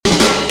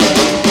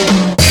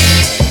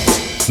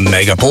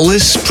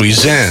Megapolis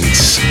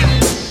presents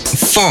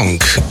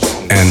Funk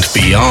and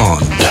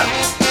Beyond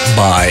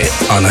by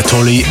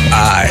Anatoly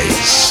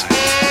Eyes.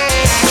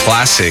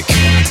 Classic,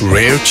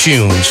 rare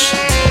tunes,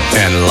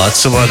 and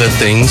lots of other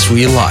things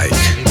we like.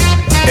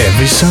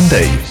 Every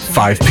Sunday,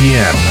 5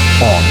 p.m.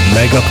 on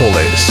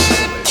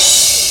Megapolis.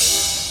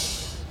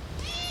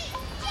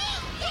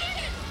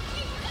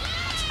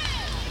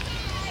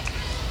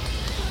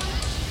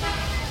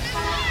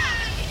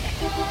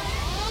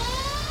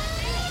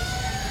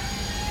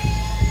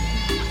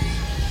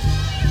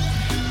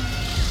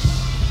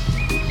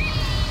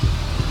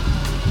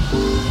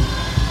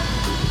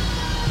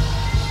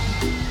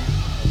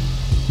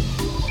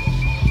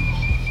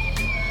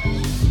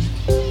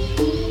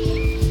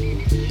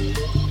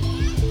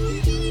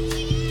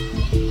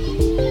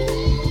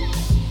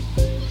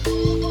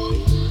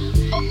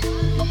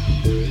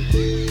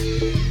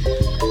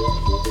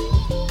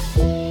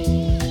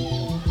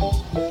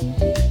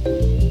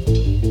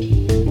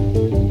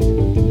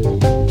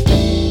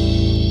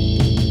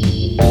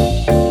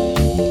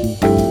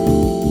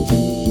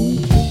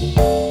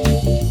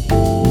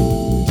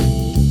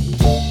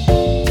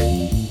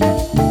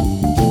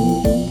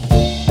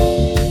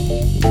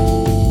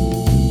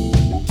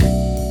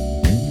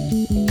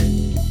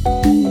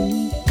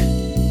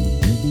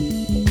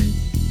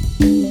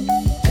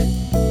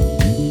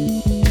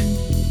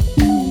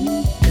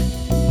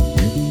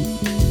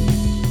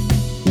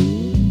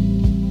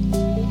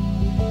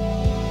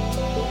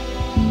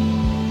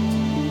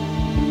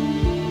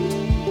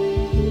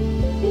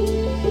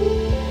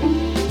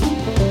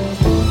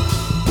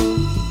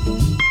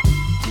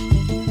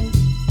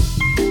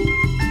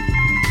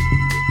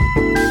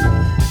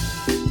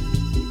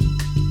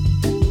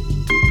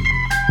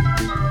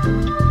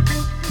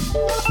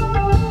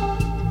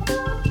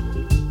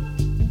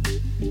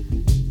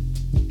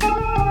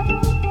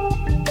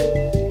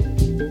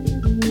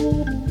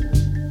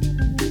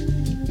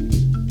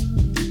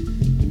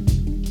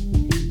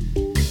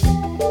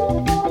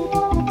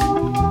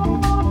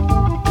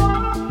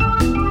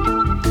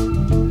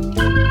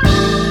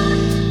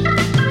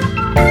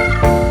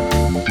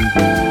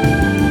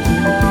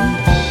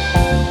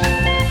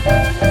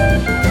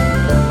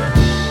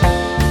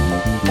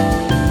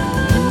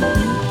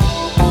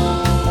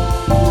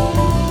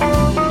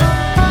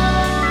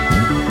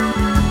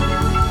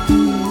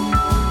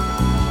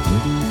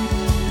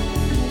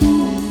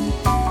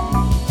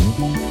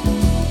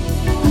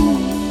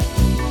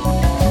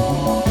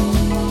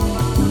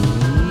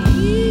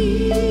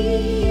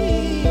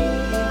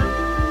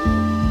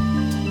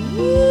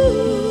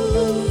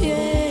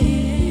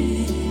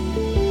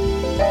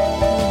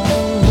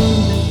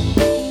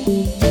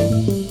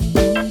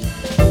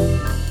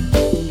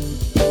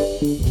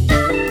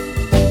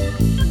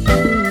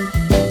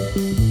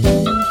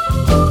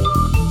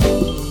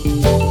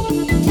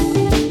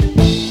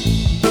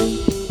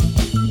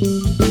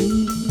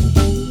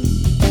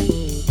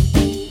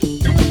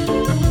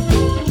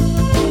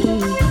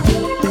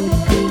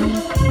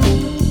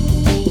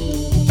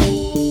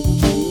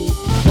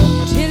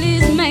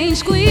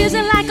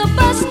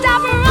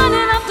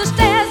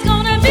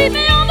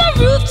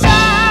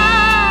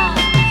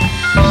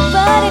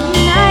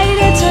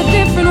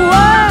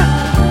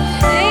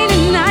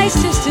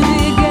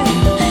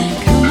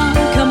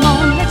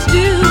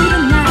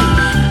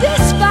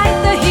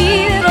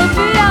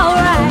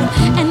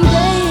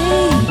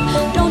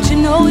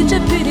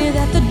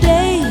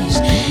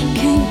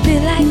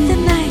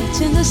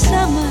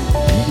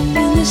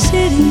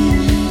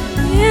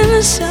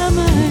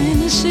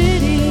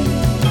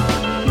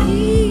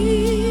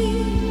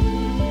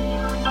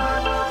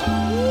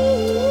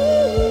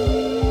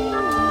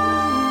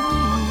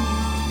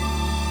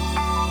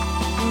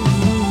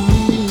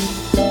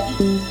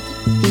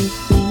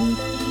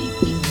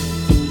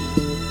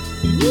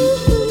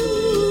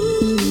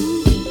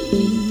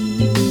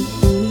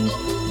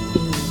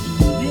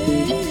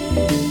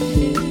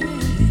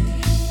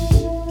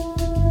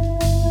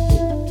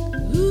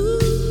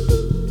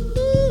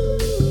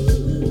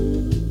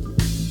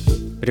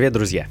 Привет,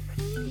 друзья!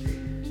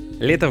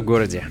 Лето в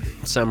городе.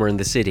 Summer in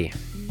the City.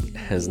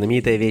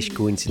 Знаменитая вещь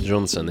Куинси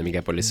Джонса на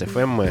Megapolis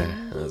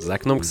FM. За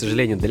окном, к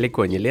сожалению,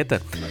 далеко не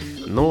лето,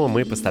 но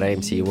мы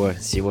постараемся его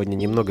сегодня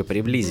немного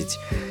приблизить.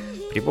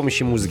 При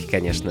помощи музыки,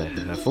 конечно.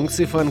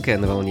 Функции фанка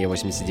на волне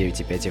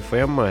 89,5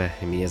 FM.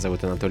 Меня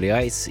зовут Анатолий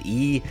Айс,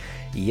 и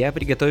я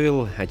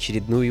приготовил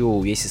очередную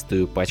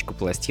увесистую пачку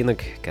пластинок,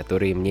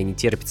 которые мне не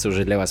терпится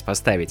уже для вас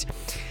поставить.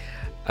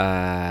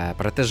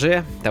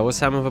 Протеже того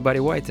самого Барри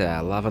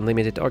Уайта, Love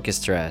Unlimited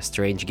Orchestra,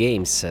 Strange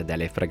Games,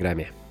 далее в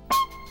программе.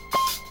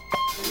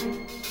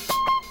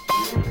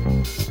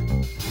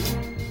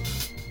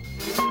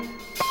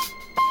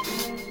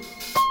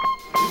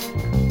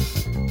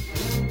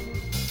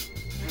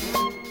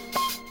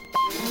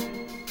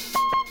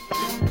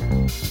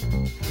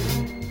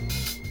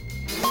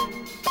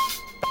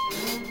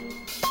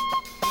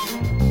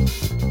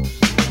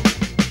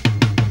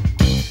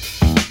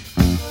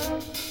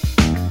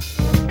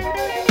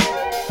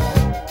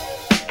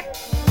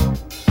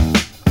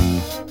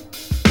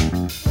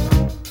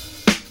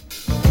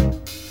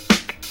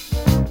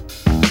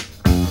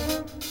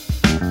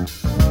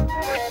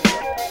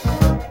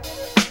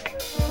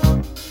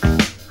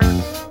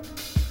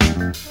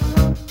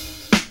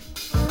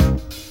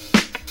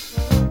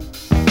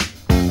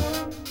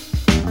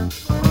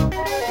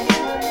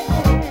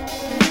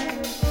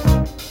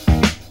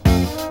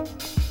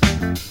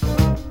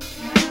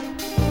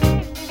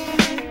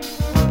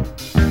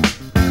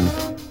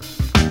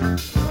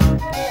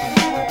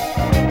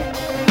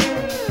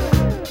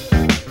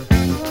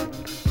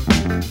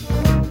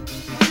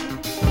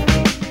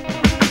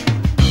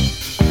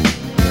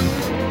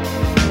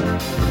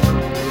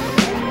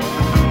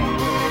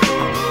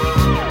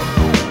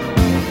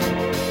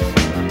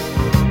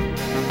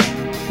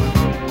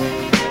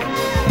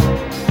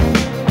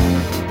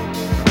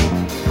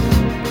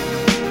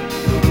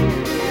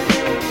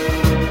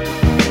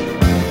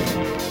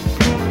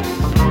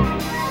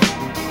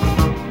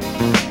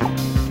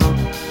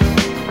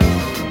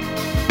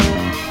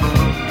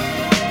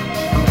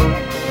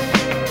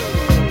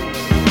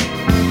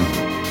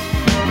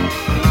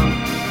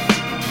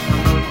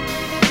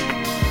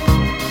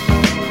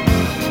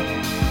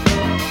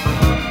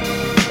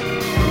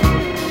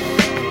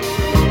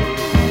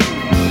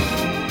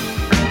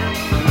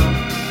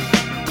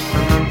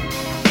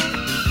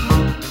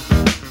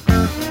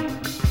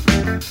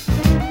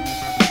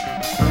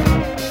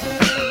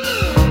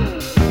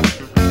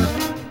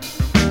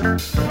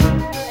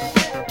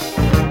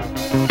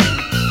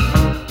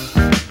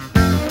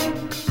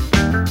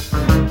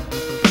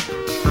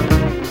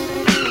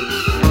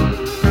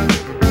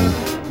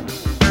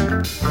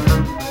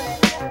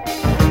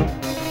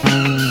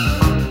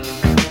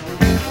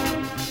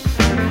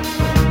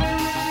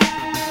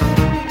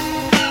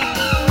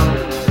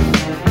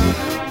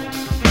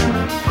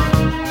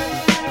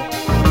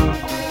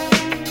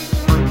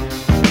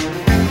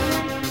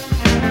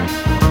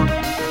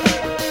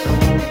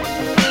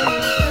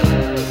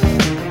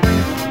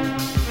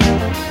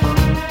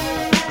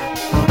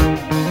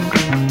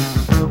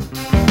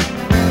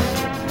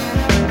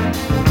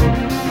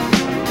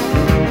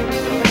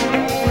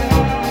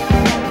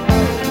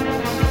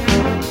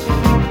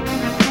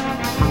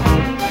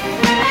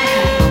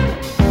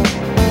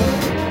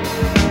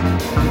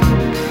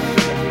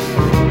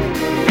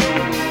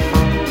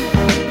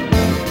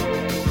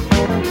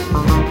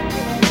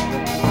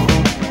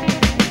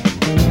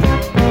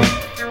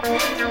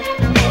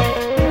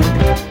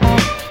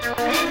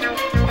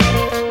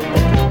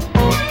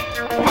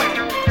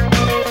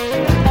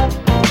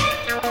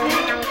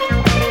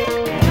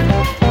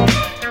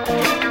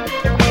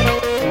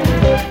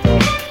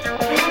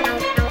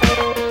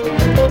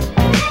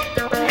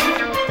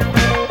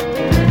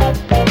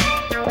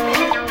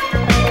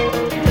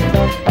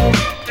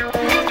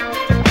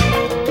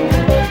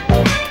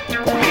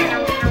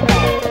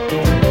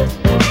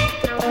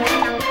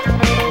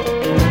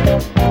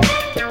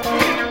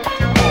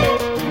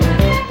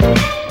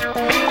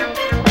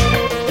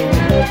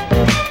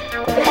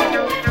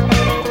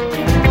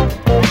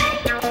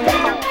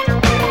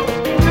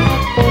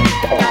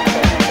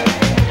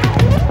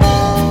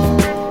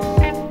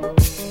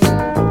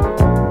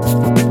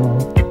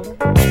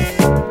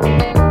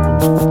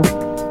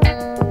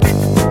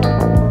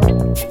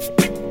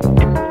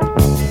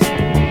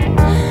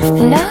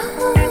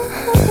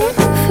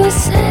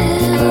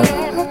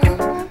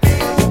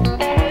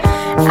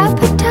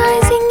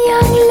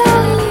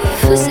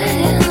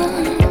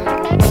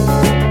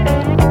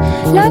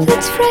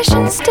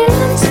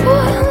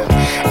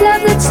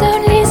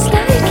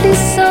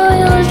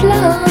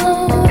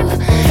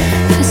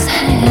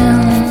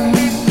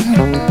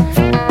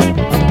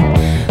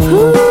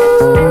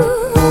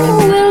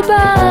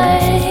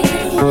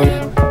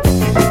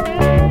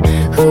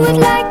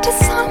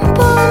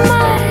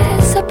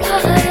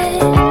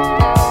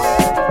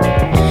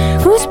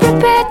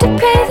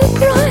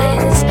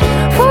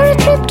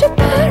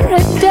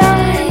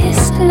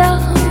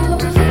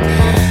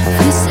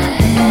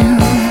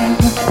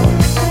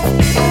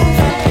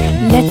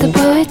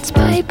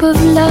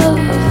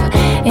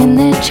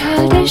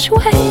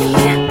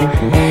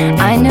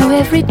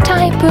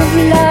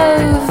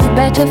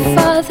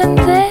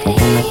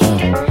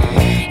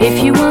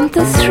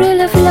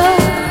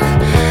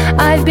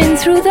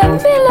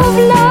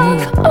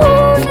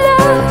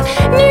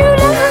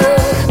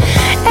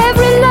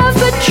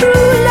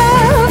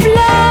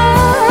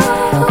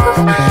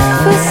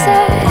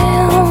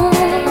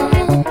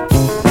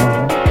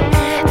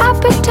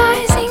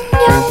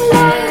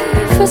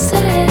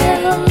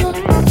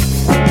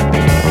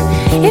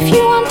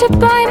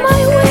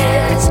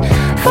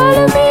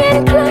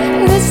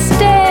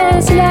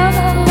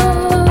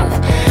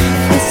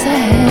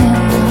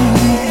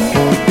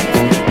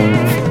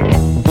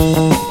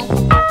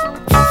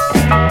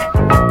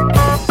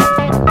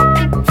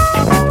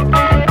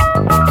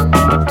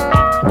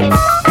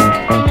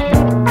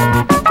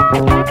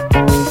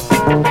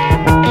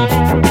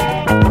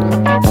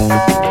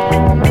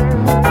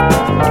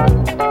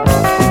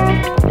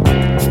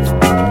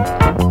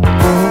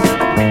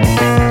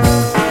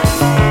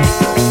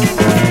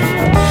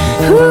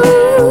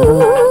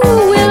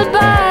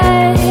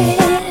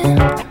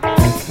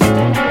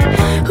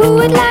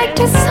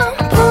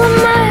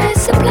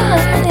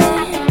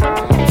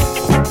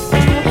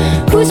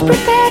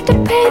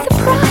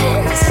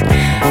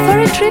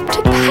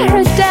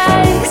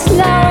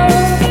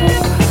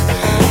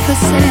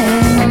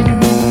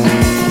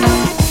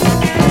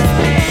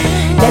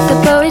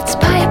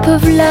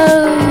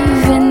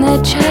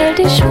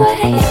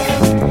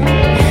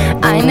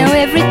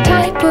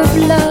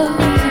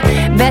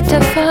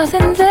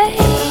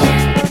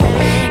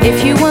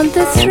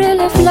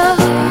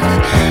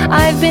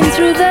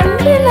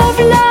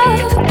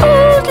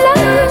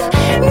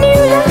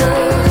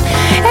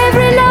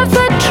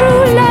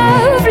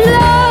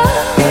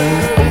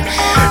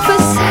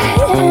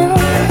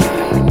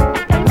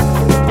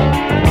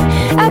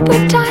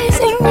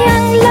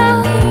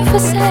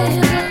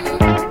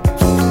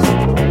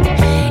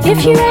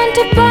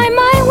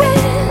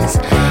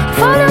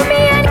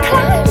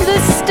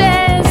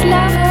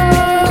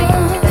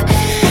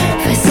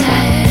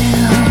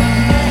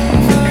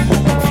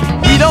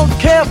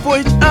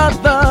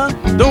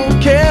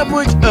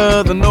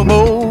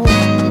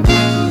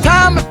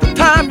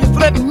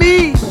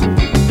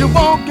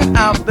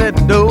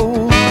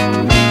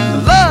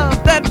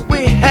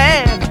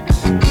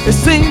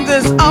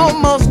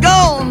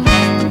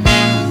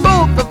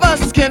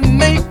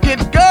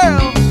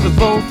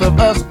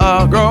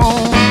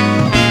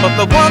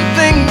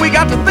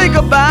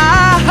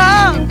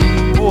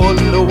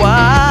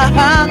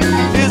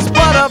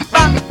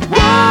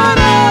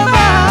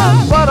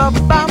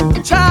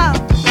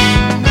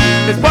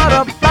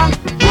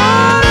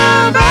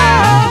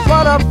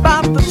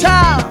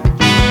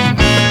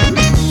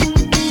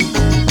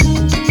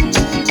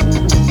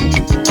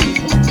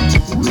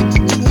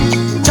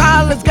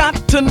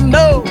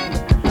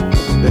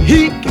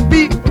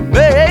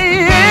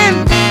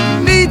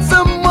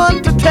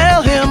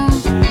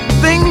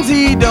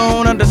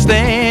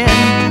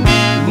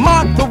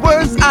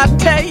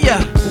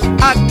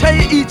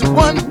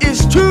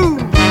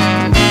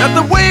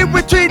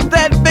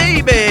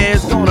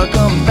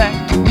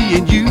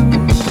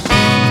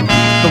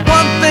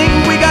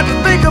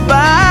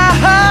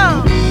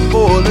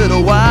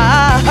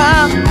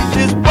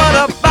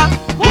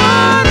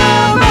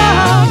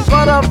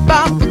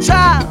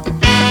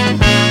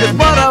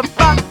 What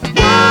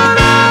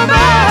about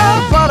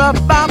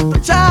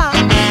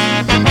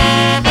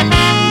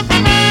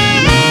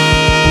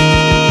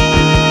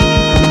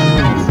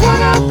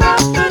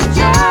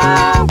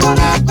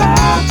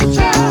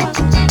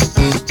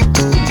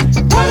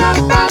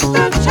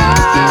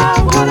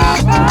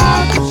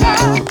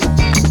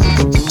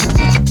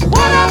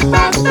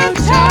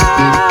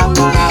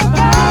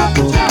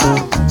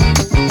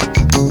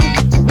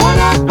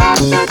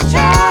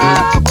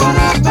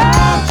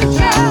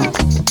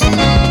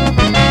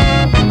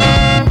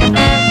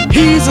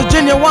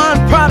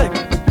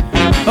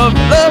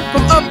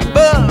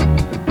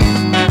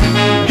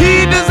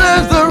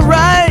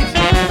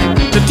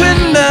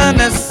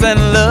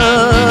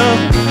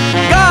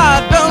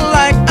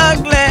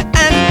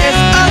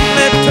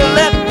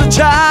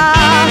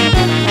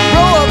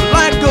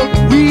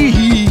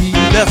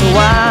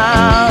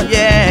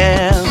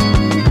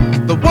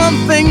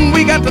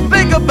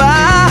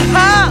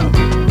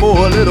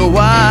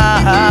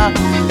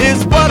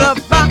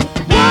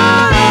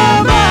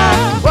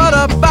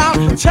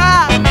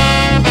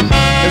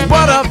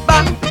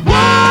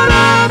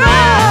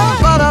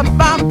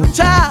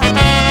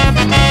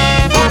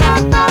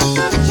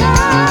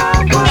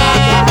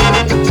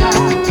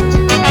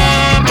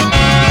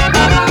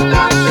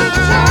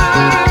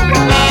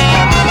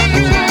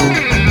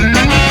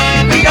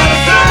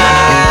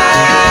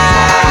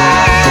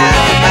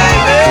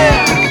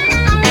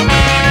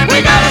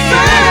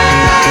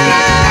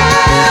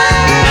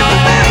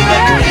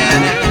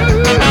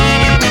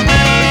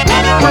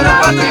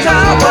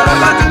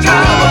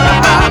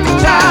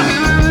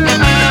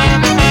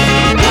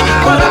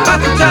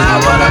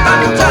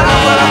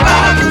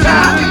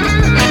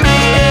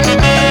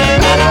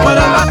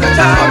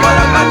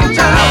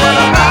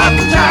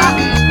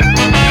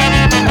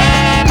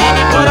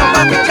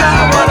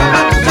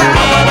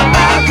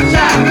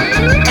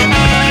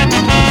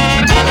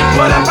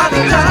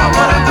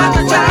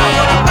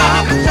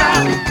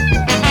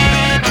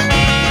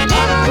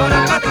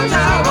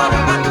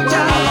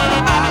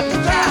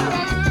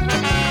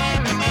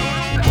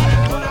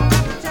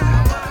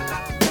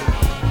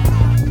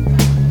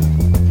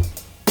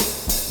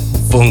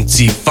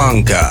funky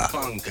funka.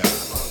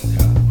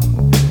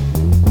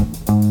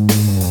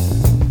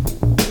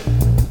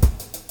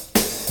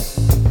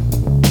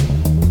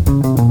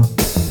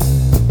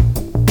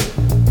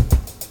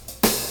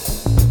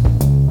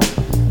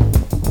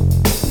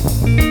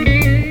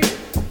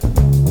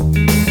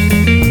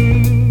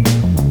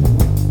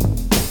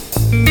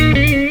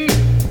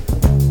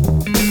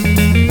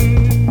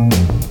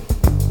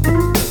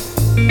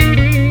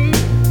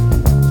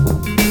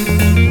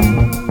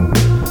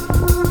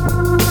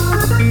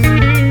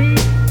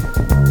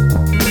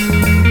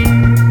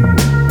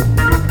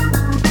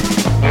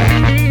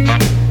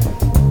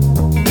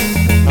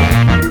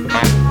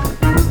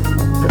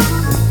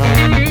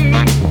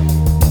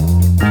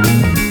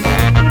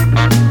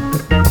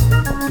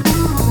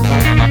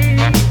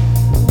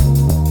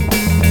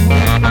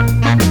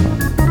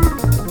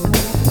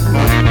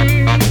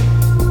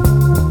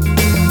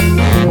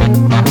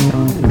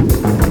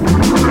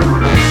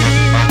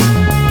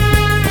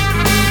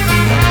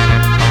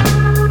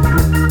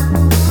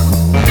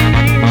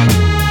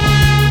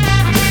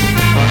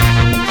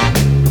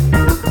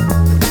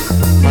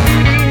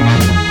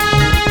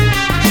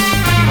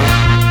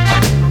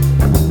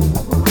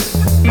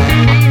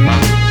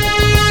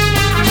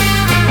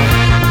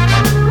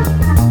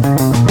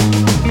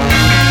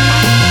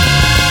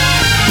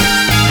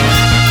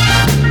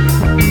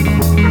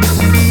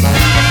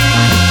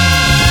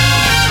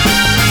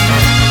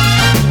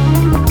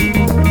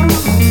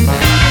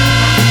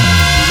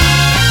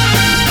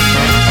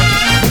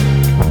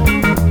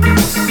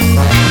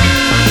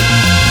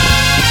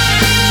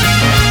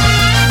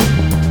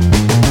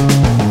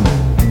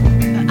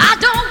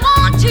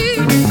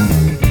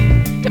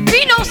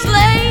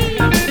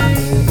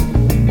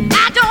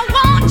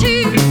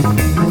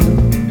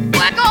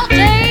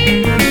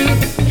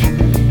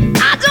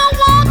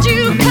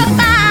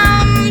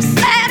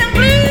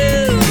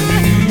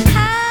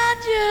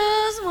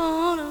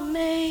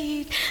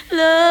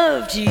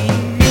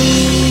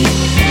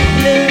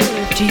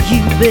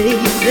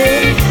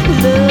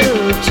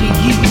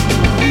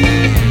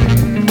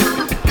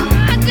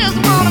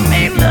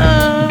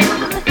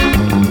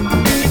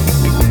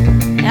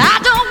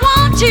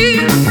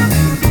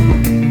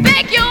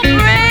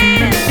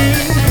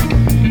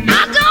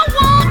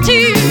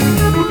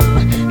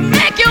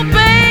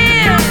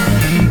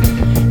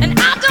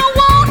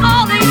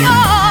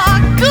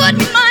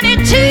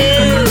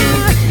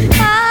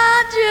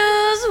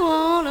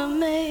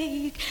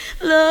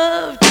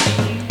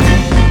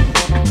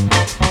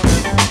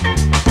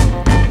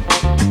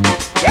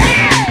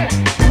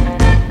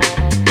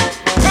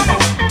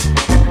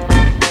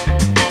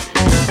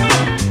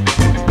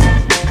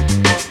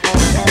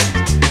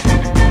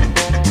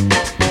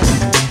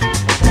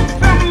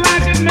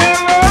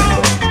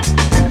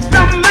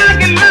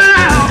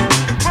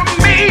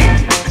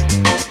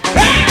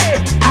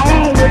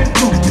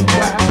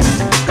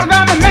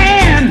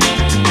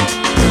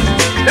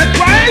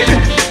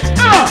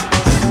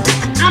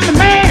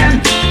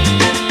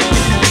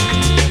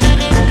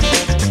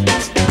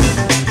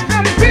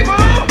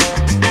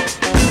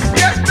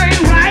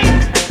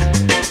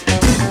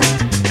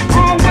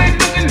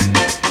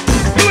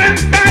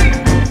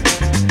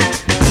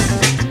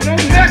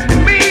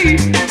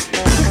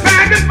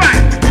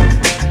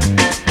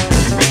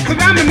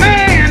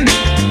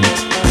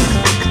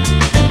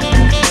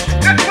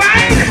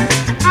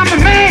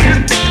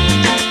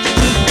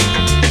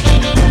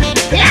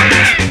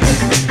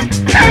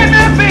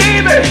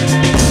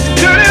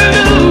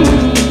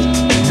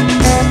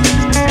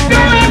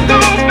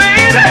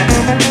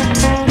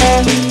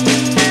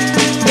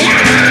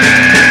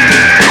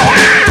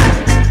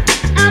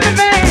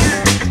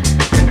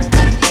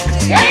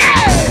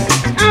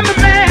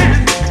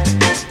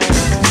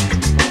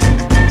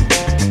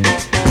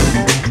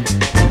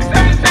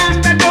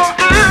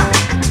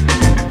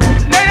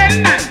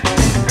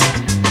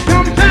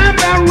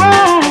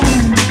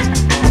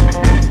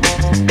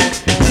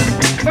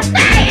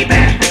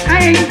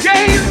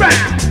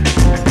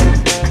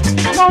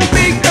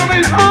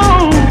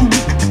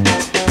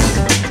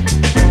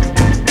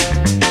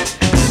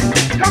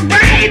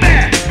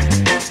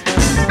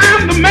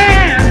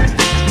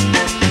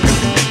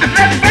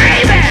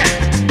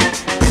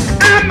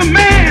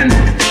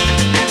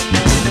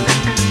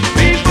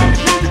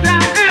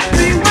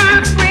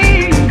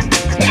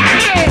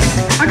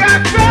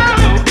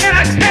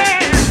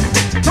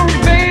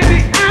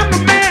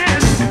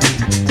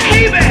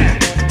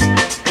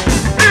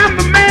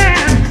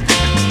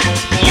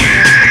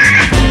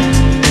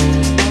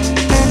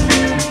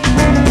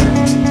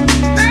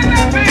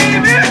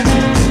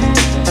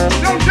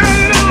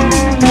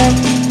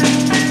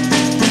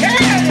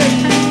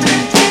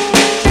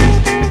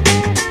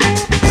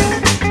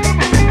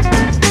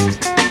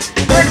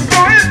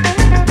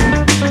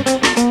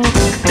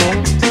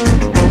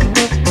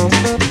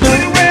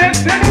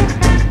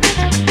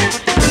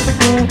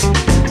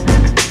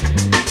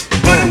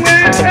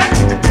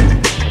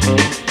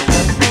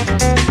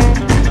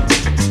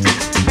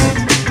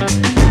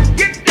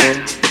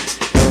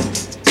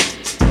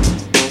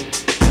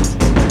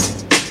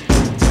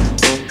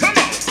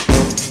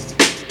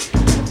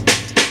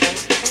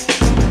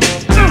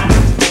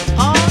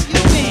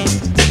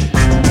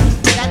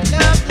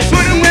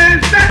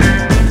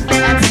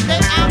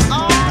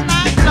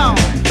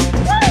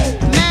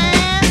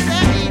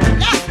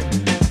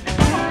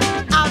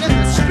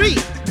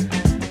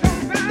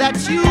 that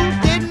you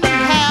didn't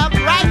have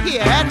right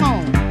here at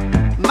home.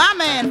 My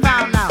man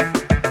found out.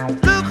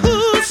 Look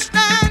who's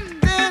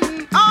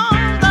standing on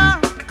the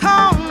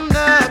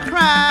corner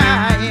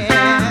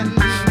crying.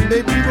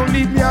 Baby, you gonna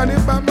leave me out here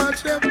by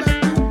myself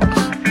like this?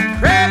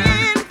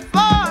 Praying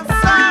for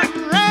some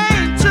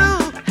rain to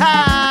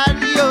hide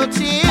your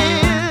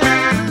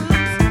tears.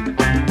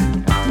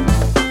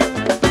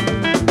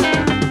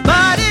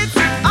 But it's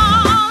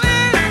all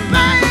in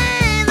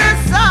vain, the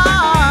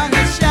sun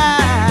is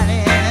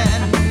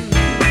shining.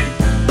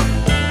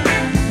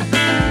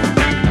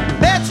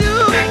 Bet you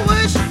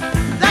wish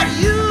that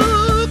you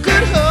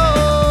could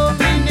hold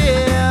me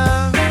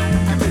near.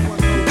 Give me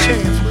one more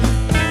chance, will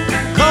you?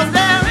 'Cause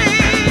there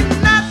ain't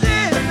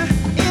nothing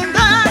in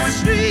the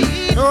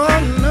street Oh,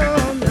 no,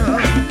 no.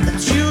 that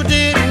you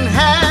didn't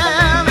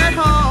have at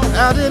home.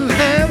 I didn't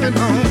have it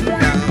home.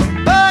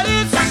 But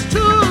it's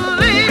too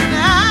late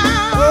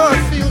now, Oh, I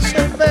feel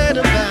so bad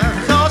about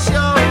it. 'cause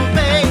your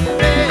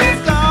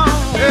baby's gone.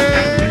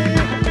 Hey,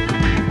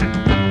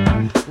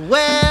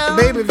 Well,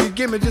 baby, if you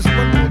give me just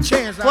one more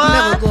chance, I'll What?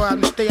 never go out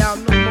and stay out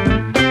no more.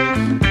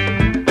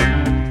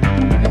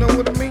 You know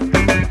what I mean?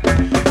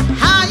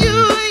 how you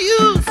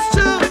used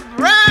to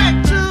brag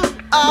to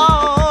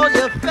all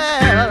your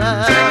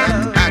fellas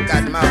I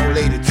got my old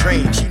lady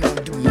trained. She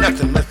don't do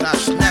nothing unless I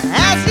snap.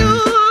 as you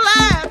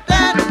laughed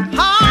and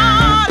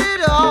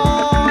partied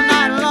all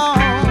night long.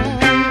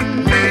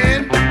 Man,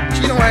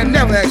 she don't ain't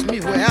never ask me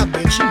where I've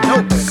been. She know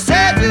that.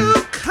 Said you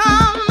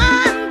come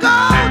and go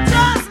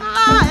just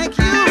like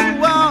you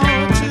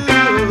want to.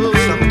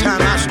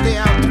 Sometimes I stay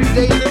out 3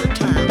 days at a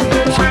time.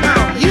 She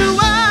know. You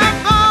were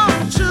born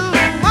to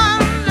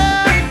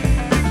wander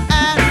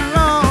and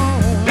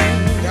roam.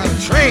 Got a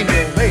trained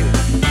old lady.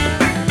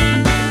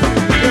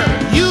 Yeah.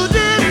 You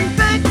didn't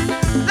think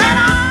that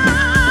I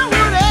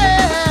would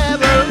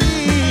ever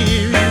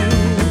leave you.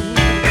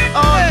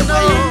 Oh Hey, no.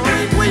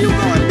 where you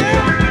going,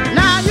 girl?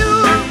 Now you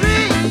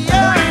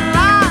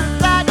realize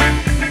that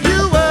you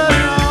were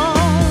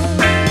wrong.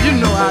 You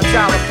know I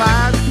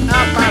jollified.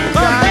 I But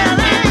apologize.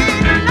 there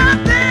ain't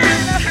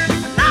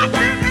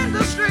nothing in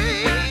the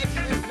street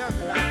Ain't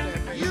nothing like that,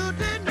 baby. you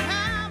didn't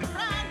have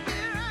right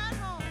here at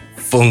home.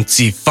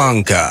 Funky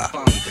Funka.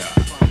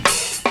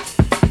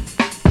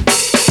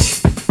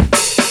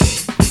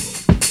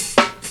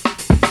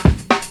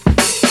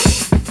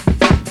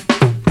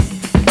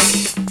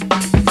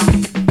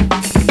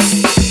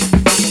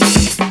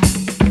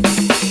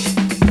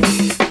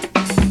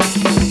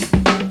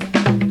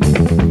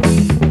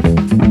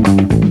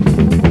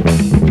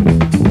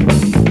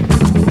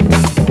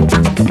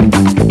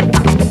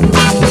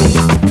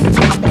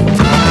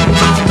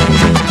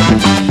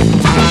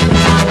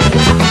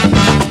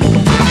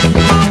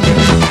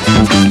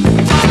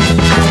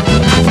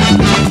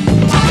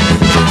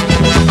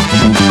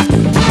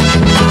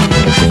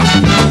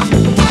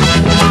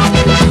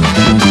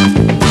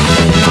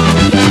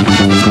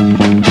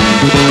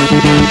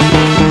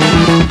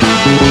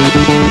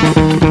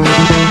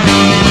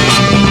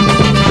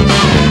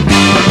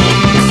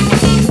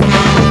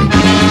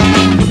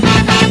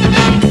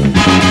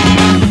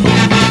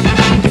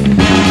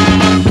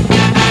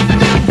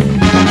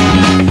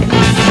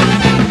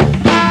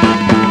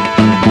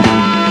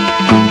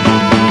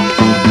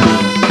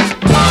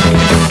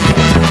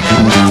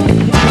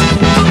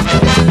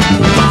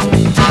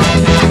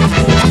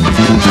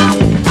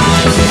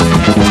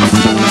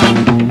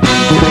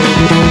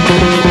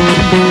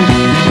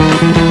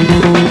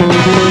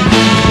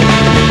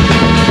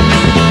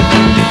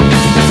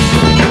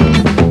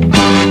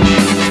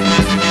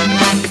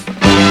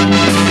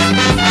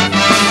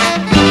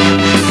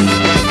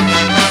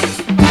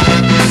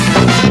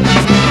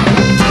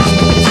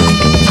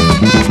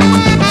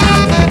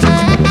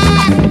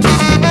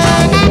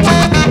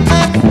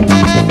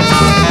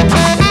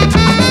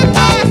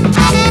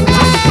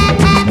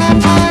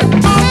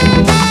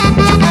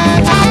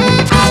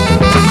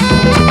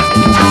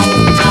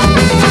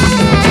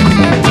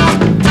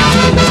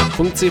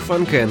 Функции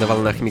фанка на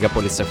волнах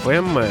Megapolis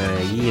FM,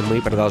 и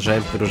мы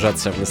продолжаем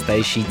погружаться в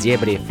настоящие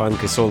дебри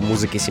фанк и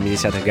сол-музыки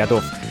 70-х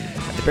годов.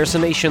 The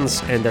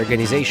Personations and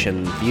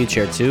Organization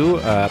Future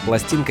 2,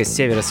 пластинка с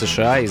севера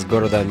США из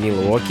города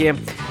Милуоки.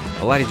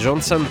 Ларри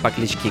Джонсон по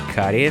кличке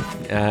Карри,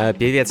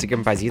 певец и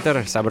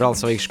композитор, собрал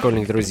своих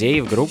школьных друзей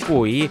в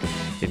группу, и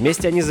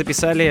вместе они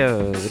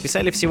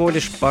записали всего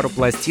лишь пару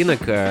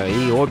пластинок,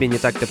 и обе не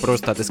так-то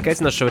просто отыскать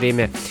в наше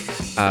время.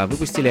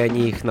 Выпустили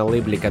они их на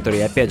лейбле,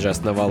 который опять же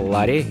основал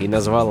Ларри и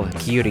назвал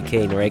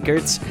Hurricane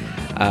Records.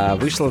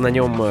 Вышло на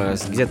нем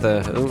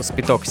где-то с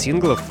пяток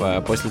синглов,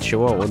 после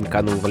чего он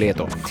канул в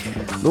лету.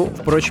 Ну,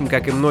 впрочем,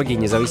 как и многие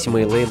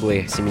независимые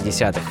лейблы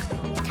 70-х.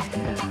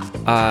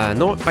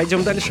 Но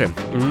пойдем дальше.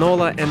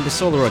 Nola and the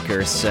Soul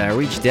Rockers,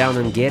 Reach Down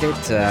and Get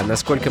It.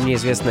 Насколько мне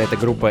известно, это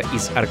группа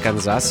из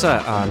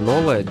Арканзаса, а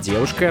Нола —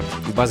 девушка,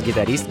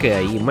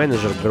 бас-гитаристка и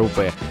менеджер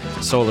группы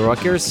Soul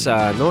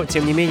Rockers. Но,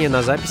 тем не менее,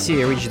 на записи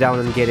Reach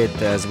Down and Get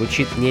It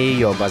звучит не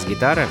ее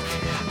бас-гитара.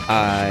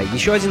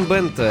 Еще один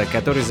бенд,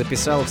 который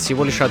записал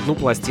всего лишь одну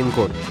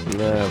пластинку.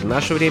 В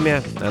наше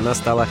время она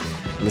стала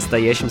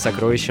настоящим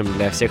сокровищем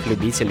для всех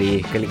любителей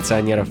и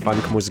коллекционеров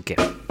фанк-музыки.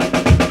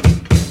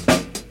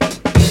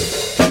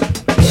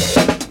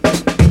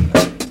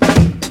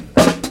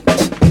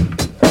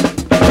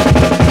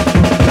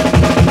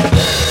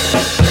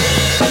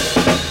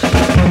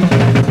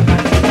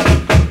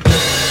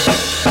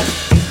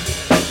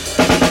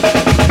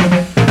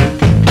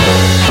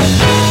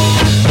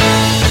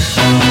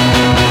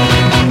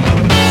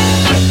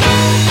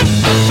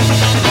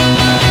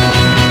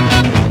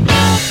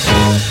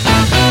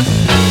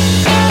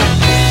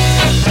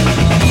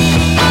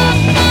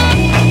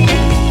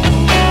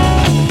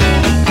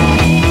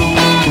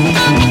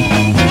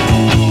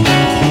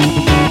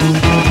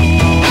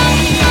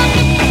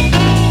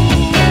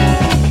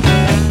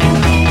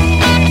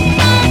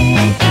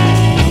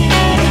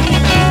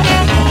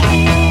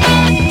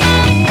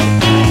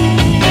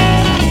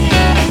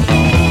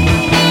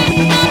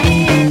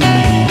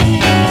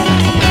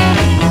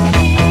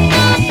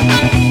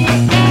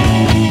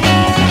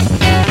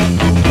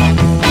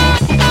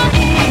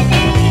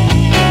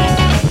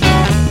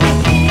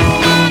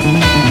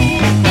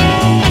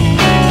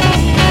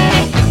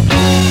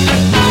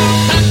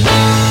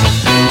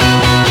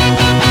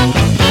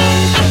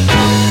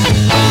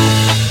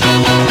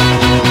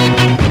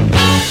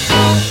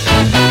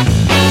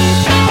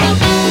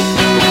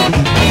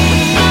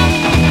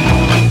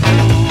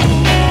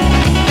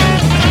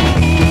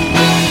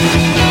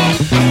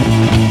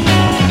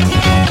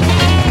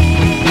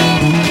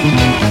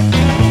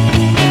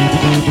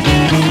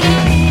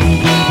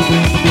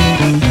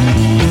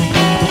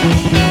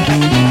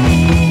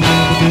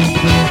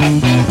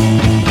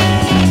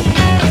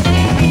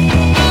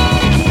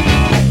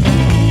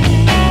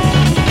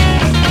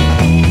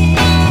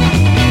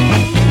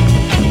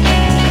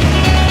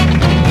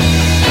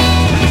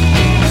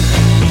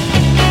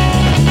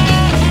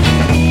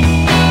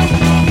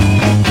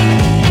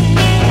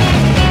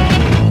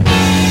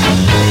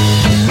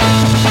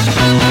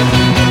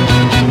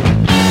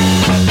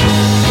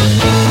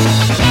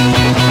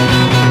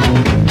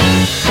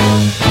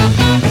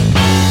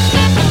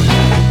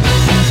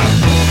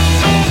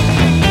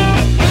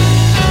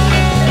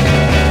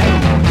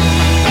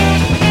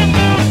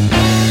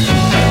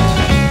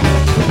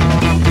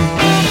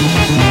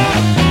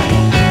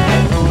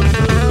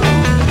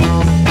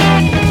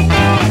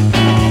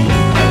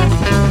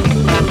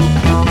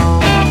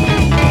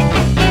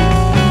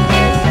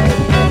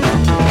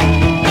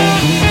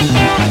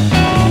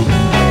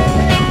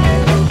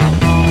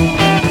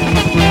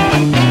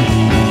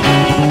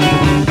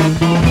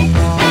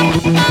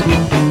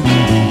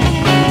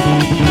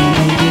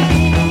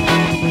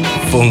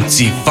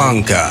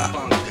 Funka.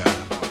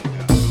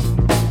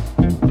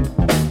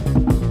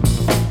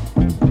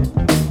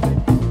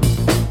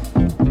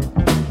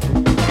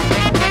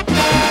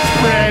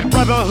 Spread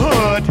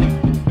brotherhood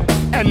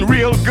and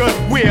real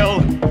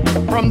goodwill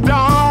from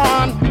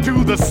dawn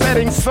to the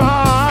setting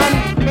sun.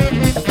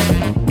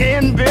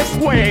 In this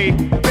way,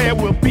 there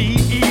will be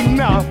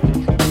enough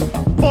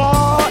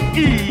for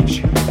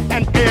each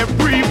and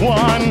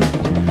everyone.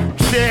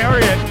 Share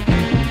it,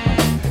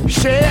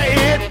 share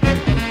it,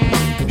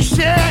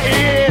 share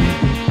it,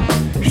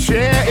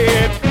 share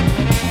it.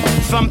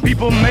 Some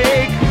people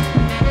make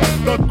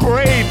the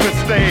grave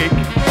mistake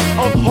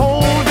of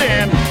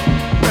holding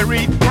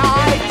very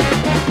tight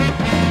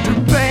to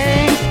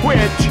things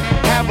which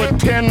have a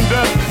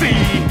tendency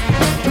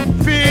to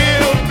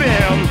fill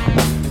them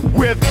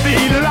with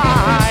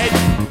delight.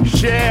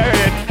 Share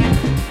it,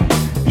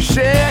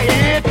 share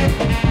it,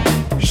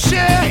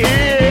 share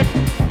it,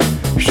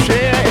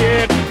 share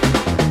it.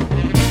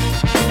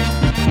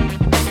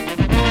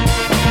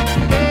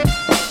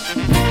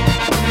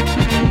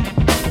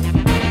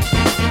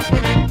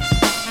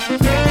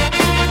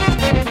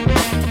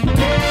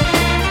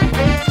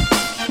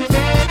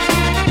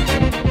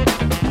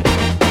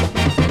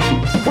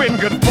 When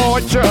good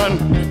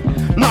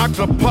fortune knocks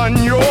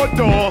upon your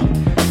door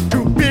to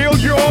fill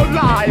your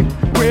life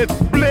with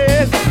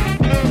bliss,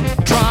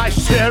 try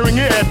sharing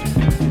it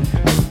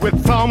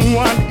with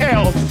someone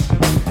else.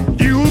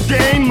 You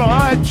gain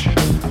much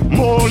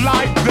more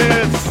like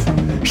this.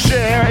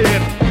 Share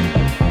it,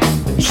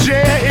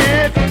 share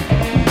it,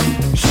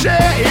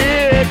 share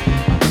it,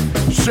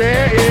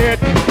 share it.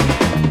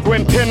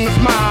 When tender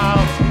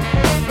smiles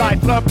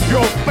light up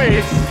your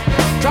face,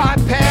 try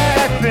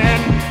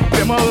passing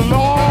them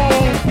along,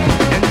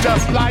 and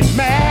just like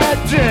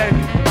magic,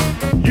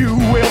 you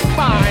will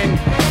find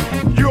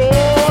your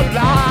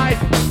life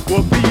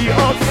will be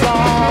a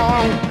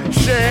song.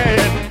 Share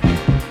it,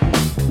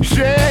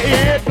 share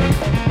it,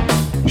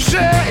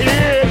 share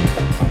it,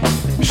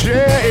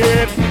 share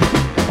it.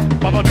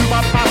 Baba do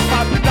ba ba ba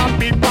da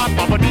be ba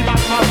baba di ba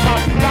ba ba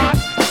da.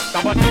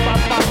 Baba do ba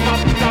ba ba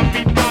da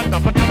be ba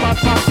baba do ba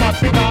ba ba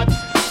be da.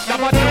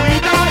 Baba do we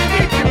da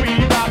we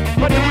da,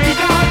 but do we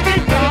da be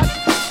da.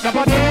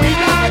 Baba do we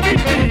da be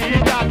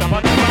da, baba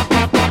do ba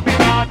ba ba be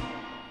da.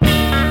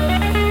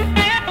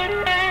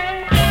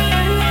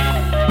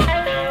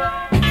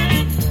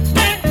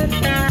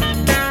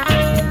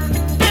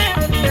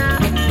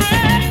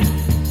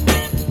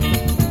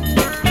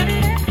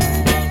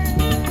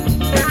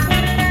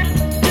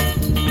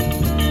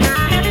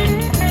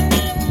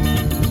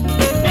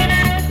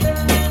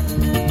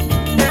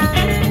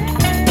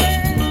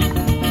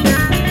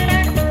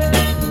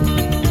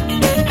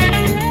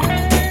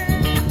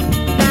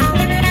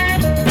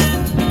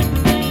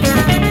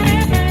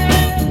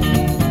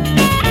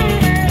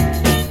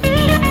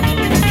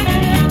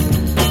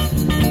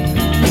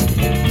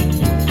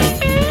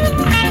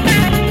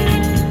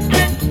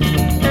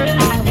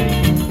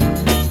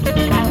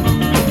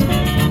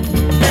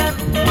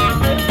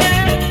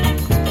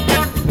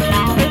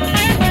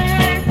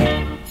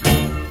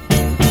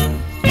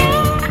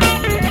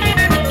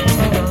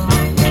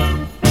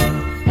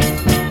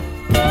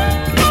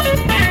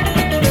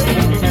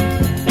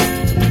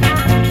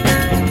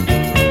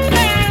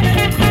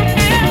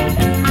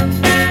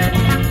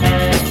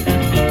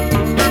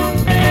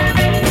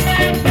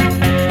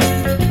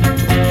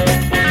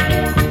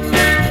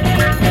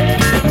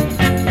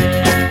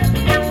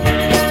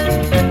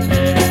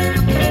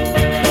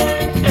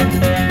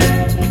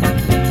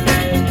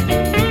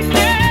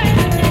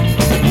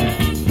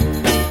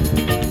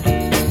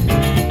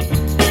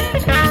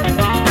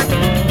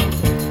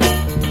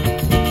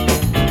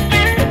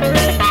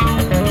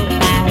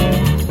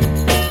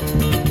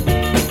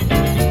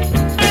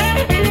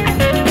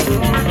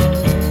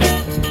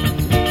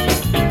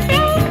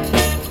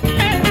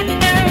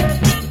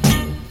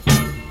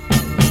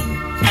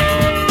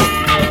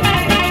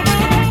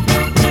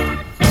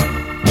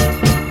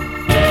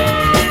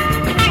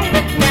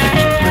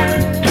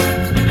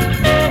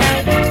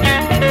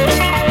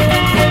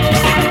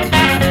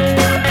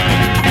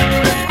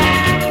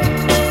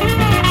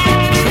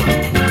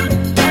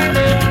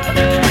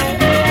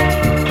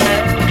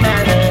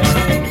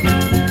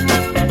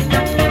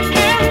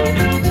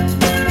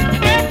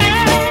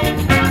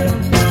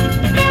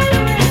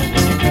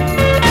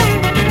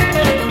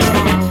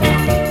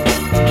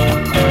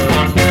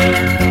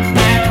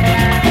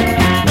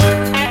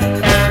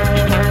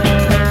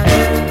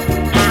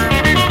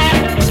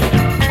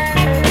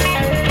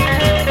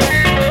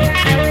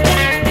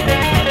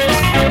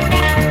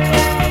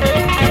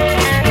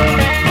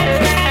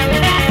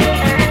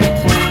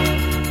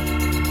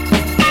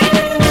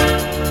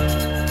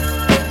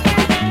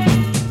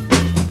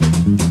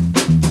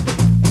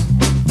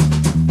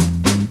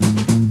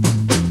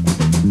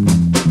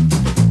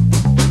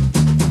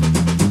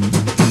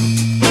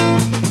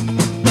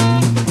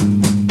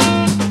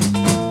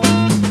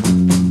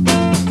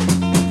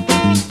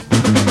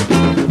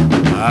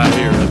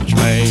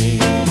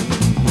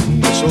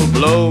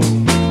 blow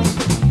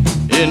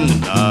in the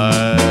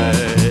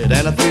night,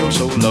 and I feel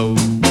so low.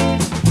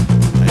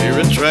 I hear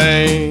a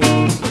train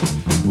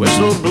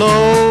whistle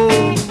blow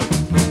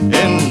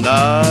in the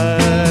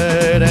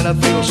night, and I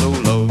feel so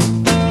low.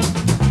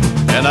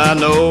 And I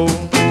know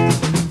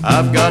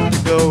I've got to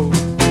go,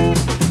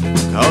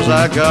 'cause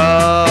I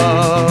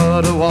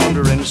got a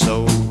wandering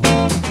soul.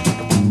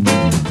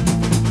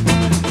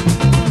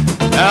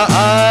 Now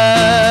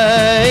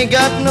I ain't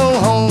got no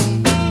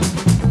home,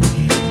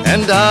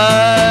 and I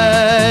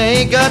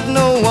ain't got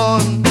no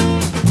one,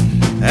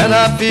 and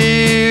I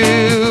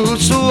feel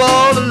so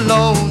all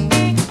alone,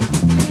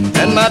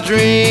 and my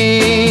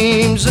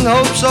dreams and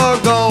hopes are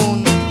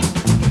gone,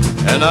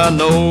 and I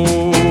know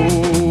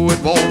it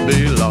won't be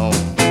long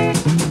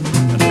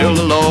until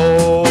the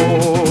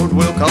Lord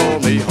will call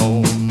me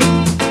home.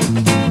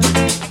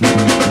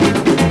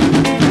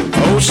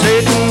 Oh,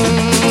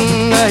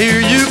 Satan, I hear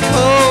you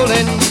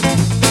calling,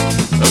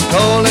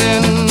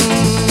 calling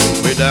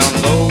way down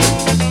low.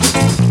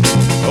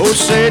 Oh,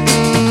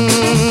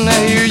 Satan, I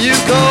hear you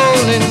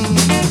calling,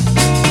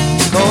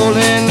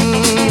 calling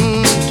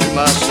to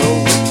my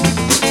soul.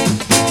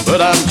 But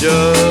I'm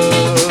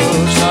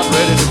just not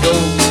ready to go.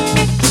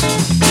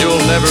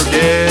 You'll never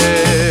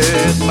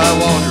get my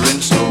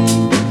wandering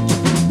soul.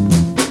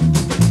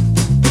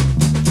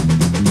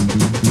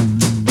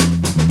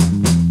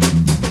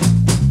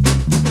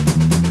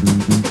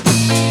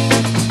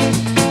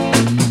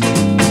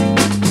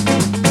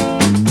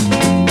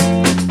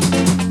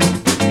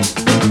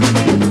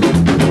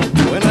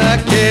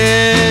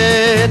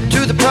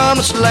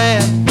 Promised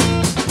land,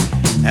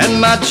 and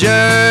my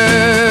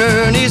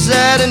journey's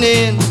at an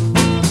end,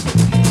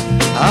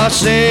 I'll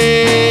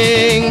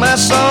sing my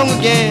song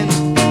again,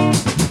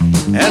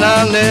 and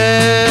I'll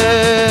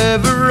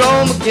never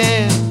roam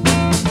again,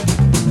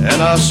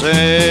 and I'll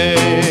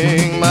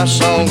sing my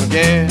song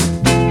again,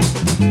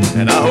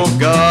 and I hope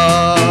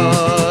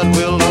God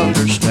will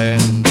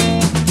understand.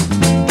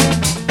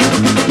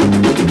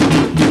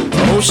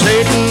 Oh,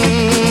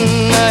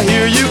 Satan, I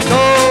hear you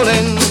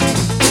calling,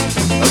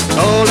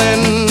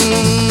 calling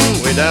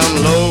way down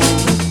low.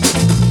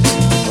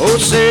 Oh,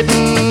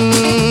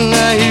 Satan,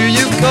 I hear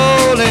you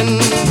calling,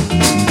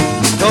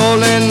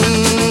 calling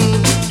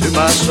to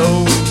my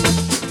soul.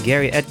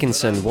 Гэри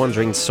Эткинсон,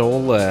 Wandering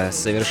Soul,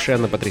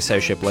 совершенно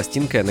потрясающая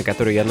пластинка, на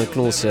которую я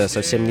наткнулся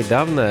совсем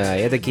недавно,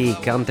 эдакий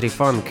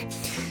кантри-фанк.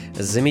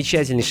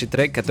 Замечательнейший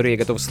трек, который я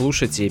готов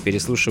слушать и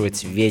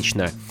переслушивать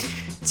вечно.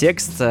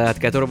 Текст, от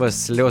которого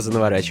слезы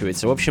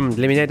наворачиваются. В общем,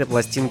 для меня эта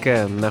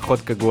пластинка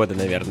находка года,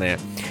 наверное.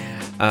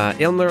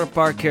 Elmer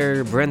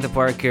Parker, Brenda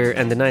Parker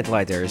and the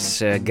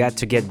Nightlighters, Got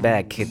to Get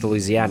Back to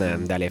Louisiana,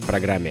 далее в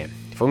программе.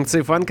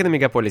 Функции фанка на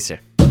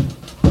Мегаполисе.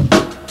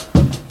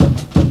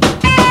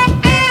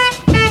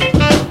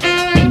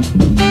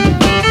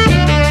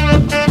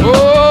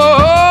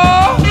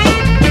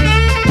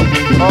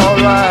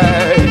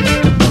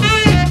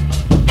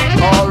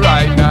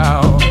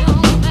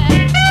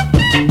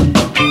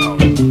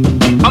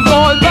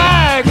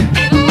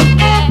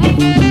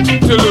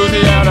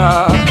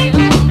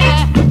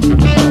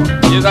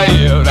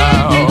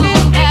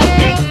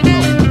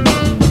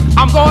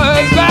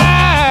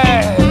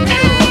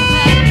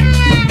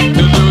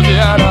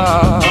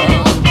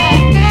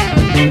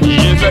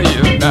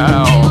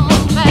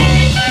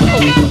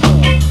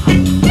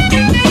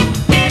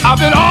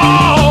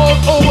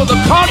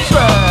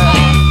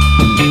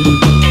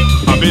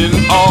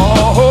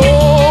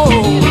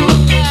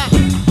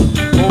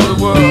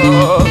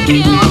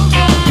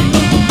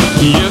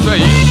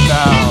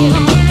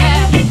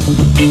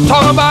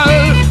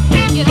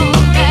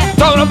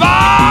 Talking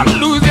about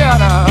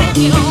Louisiana.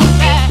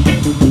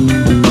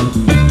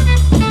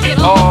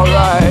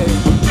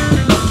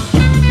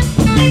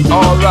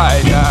 All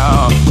right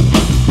now.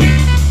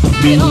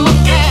 Get on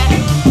back.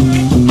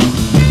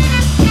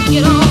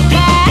 Get on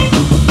back.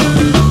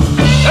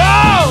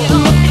 Oh! Get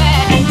on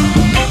back.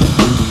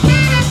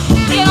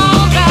 Get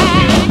on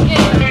back.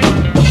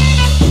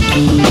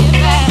 Get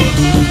back.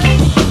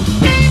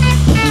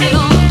 Get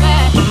on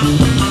back.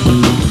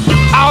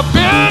 I've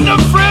been to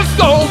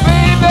Frisco,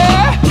 baby.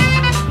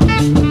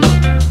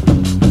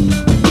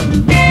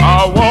 I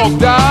walked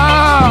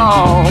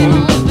down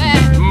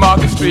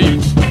Market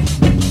Street.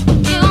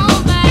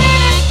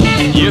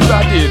 Yes,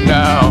 I did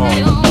now.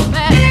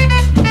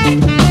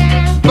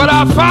 But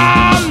I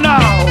found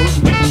out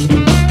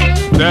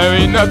there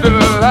ain't nothing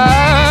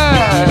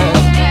like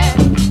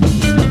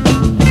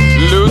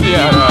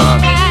Louisiana.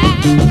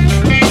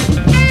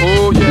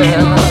 Oh,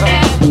 yeah.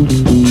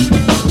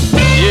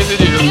 Yes,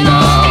 it is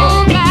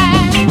now.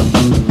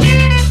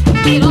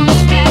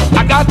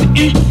 I got to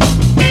eat.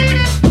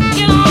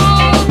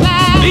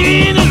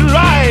 Eat it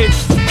right.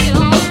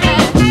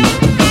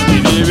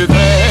 And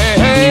everything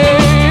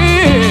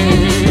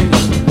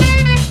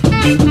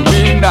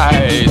be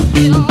nice.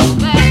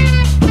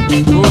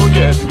 Oh,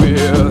 yes, it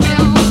will.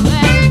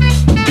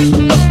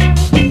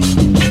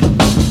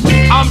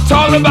 I'm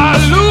talking about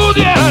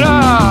Louisiana.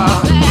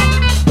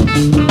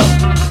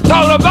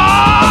 Talking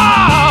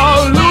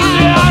about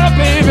Louisiana,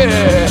 baby.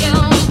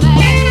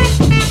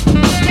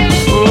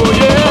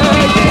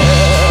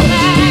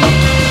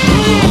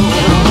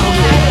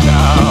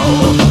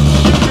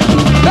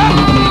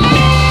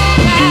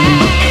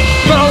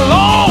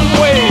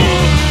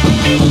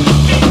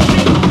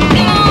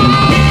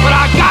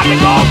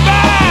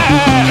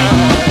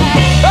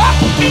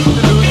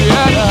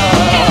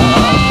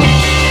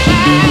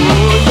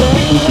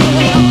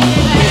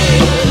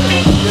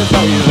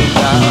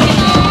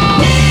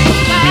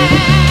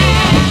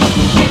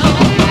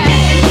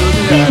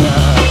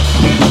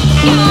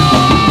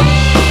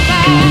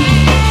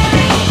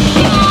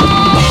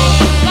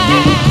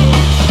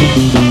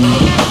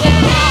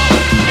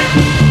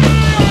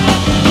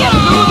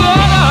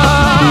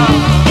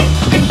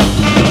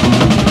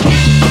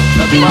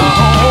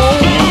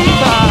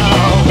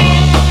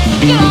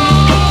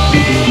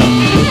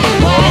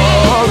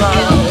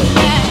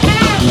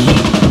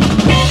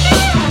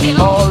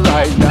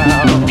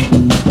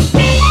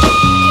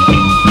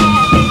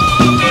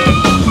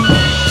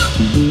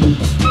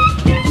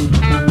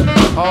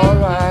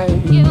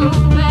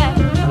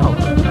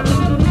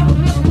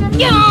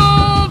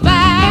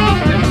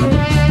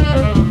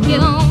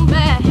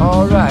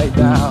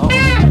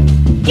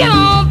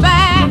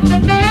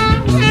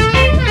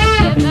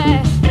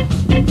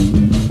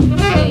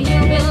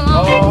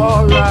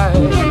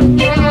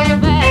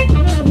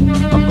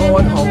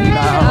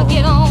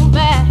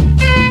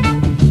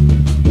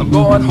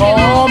 Going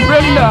home,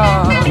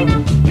 Brenda.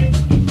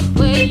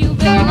 Where you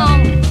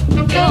belong,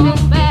 get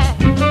on back.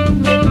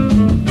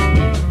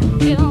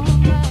 Get on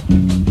back.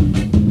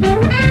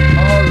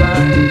 All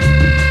right.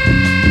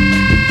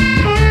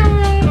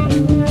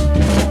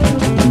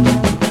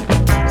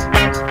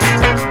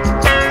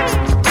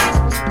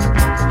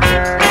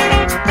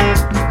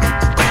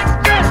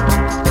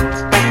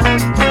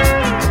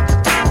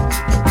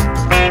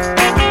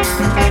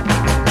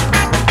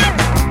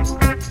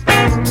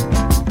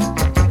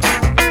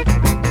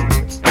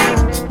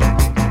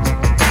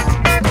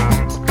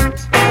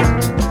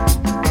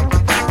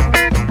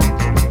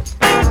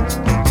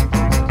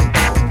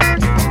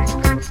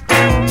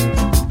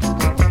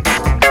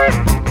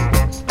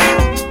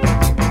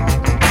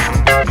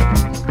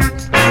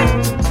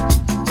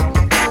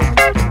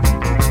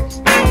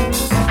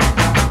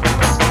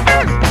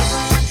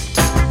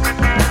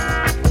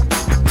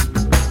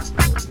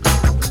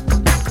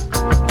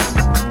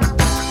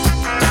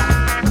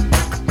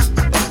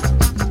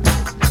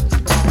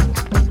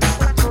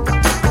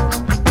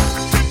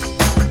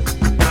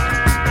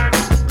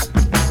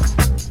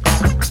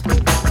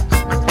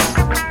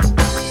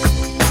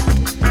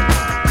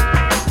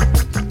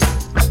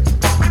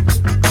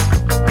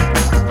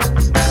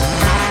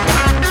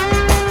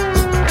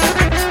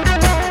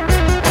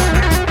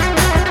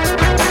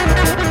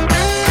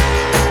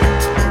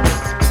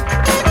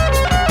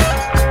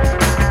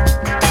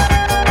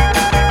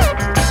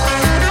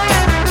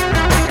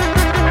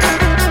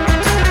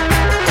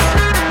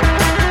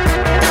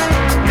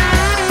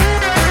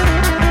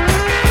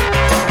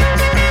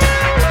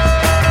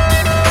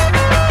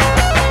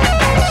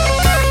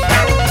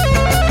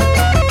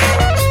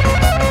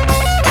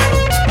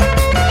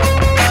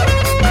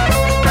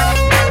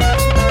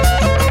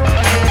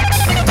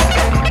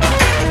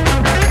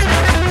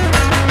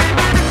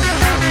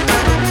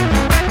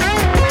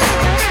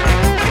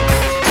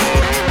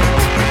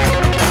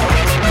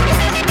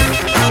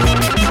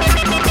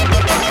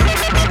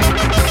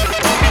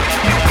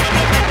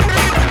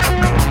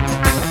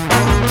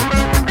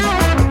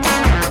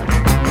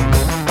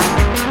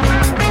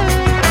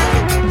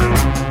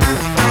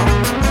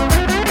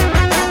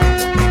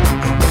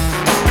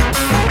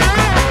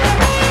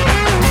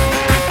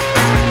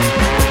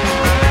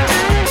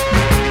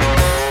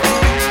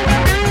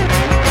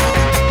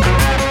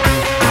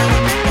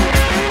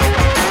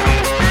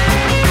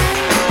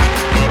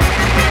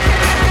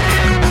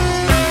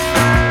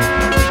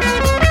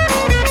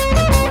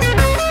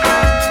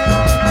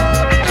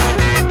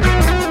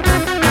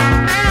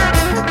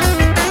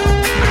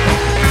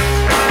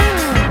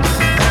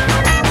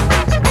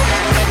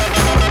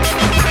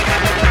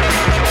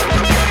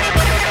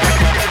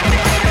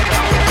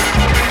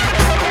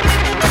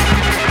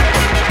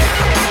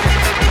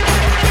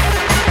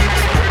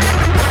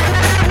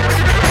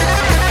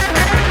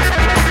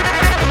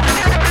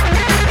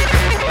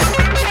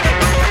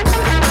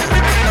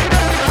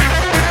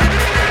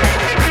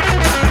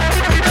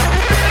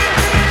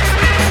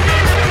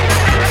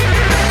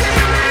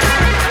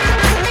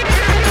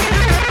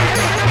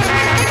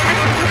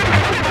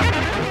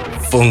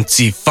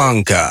 Funky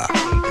Funka.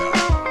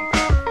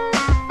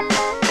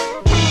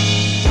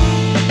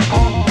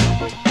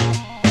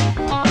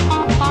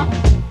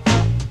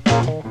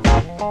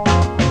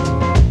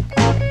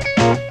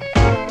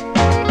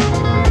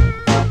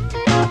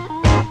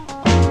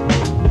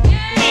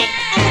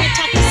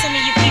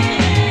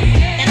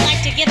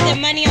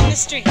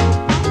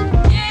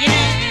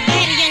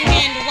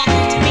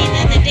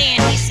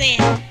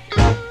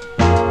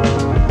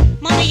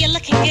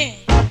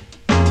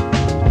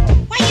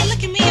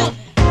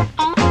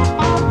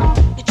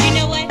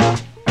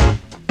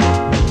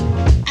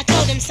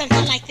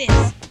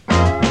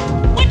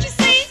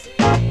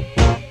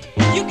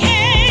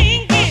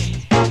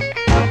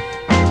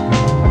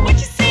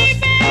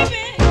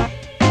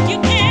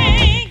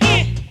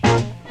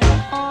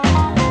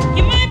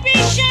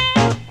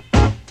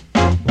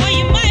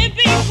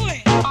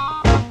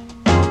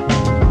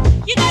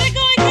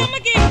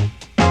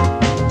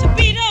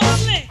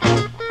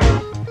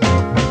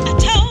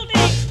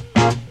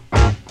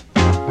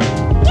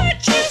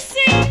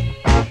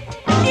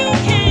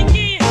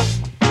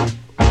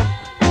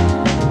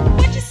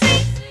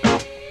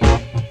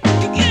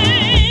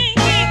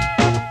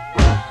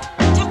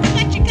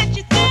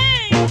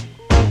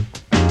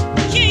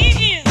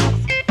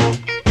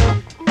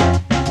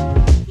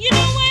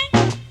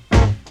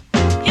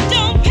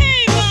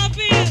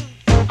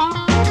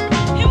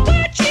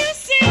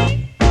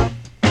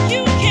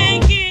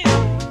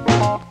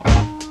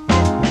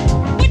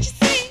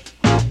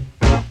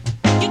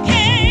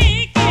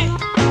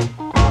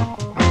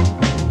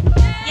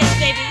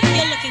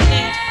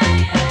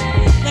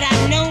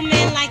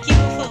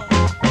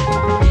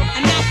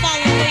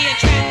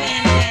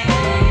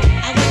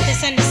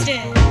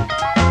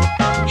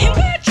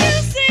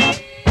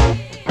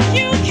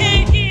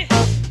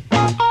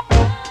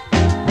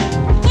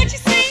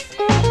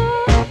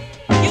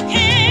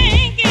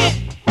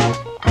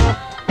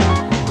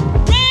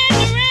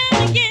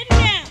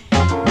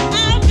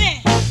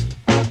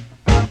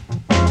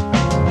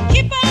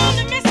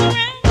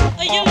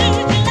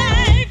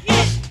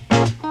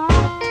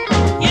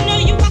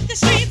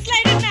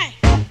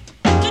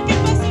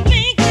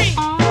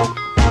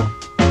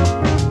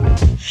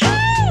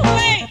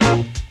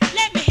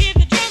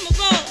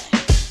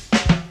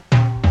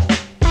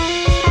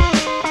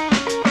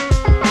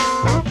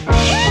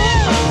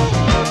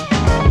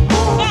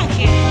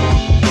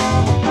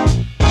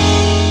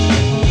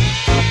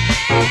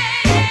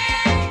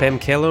 Pam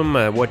Callum,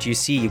 What You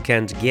See You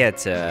Can't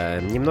Get.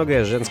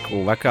 Немного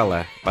женского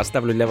вокала.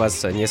 Поставлю для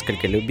вас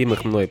несколько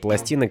любимых мной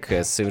пластинок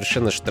с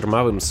совершенно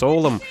штормовым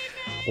соулом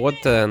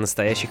от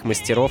настоящих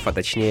мастеров, а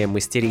точнее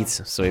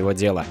мастериц своего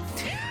дела.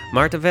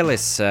 Марта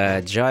Велес,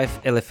 Jive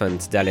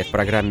Elephant, далее в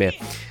программе.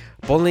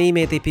 Полное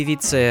имя этой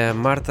певицы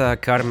Марта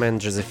Кармен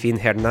Джозефин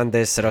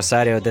Хернандес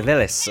Росарио де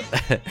Велес.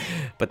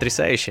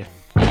 Потрясающе.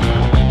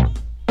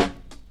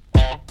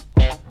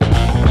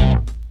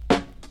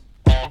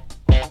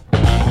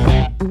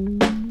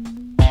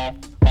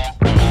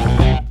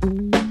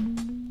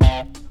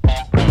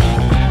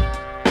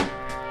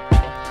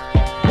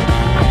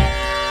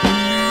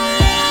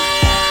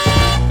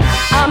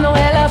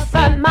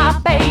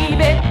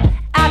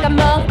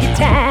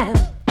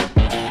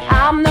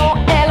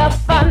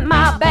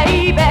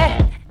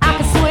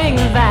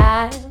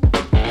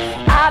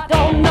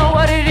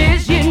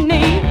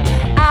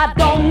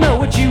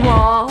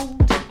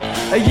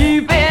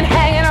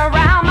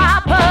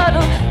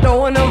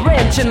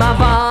 In my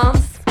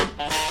palms.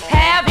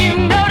 Have you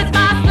noticed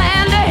my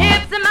slender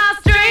hips and my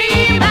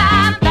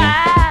streamlined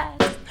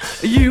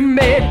thighs? You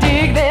may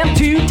dig them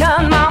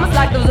 2-ton mamas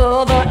like those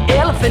other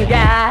elephant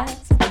guys,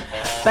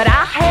 but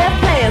I have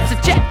plans to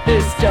check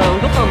this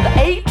jungle from the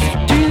apes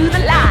to the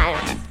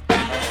lions.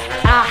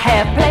 I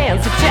have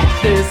plans to check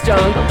this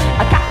jungle.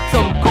 I got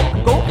some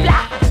go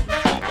fly.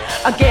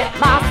 I get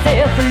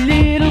myself a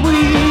little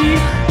weed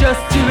just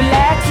to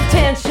relax the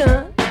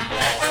tension.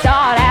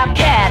 Start out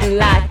catting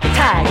like a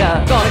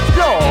tiger, gonna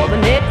explore the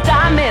next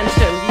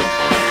dimension.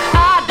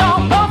 I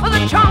don't go for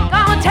the trunk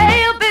on a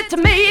tail bit, to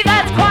me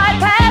that's quite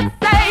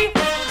passe.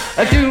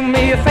 Do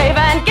me a favor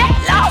and get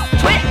lost,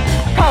 twit,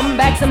 come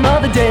back some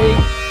other day.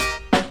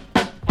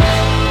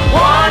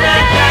 Wanna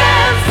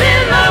dance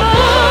in the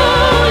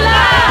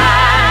moonlight,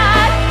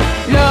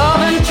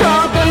 love and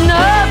trunk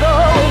another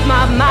with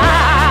my mind.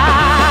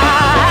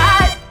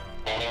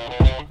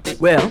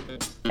 Well,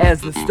 as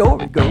the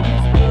story goes,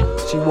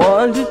 she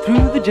wandered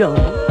through the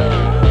jungle,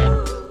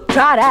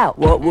 tried out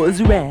what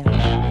was around,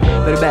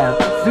 but about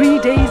 3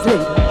 days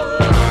later,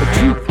 the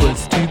truth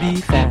was to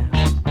be found.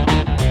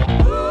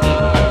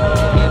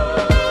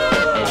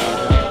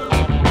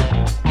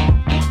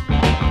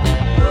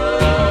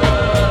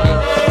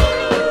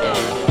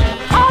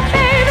 Oh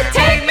baby,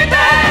 take me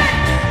back,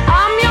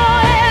 I'm your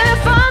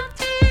elephant.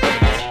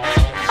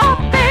 Oh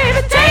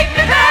baby, take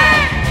me back,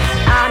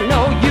 I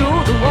know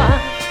you're the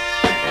one.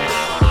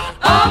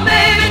 Oh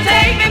baby,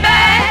 take me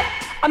back,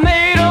 I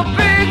made a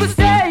big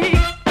mistake.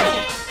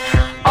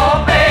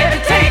 Oh baby,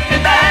 take me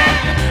back,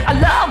 I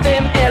love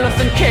them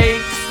elephant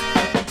cakes.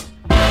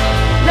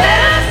 Let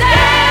us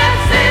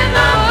dance in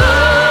the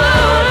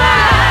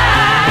moonlight,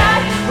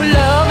 we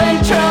love and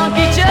trunk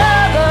each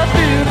other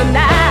through the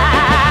night.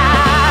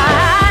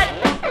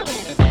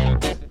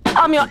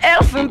 I'm your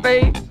elephant,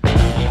 babe,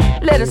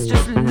 let us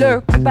just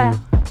lurk about.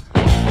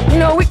 You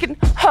know, we can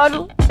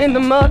huddle in the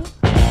mud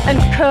and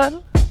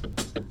cuddle.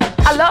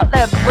 I love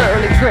that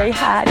burly gray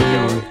hide of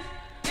yours.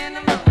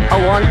 I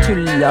want to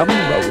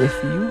lumber with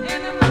you.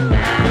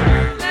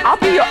 I'll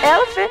be your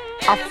elephant,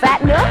 I'll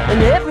fatten up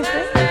and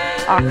everything.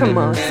 Oh, come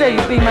on, say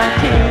you be my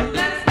king.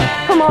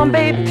 Come on,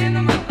 baby.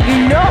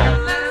 You know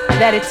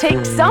that it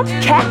takes some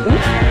catting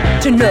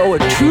to know a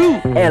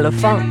true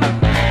elephant.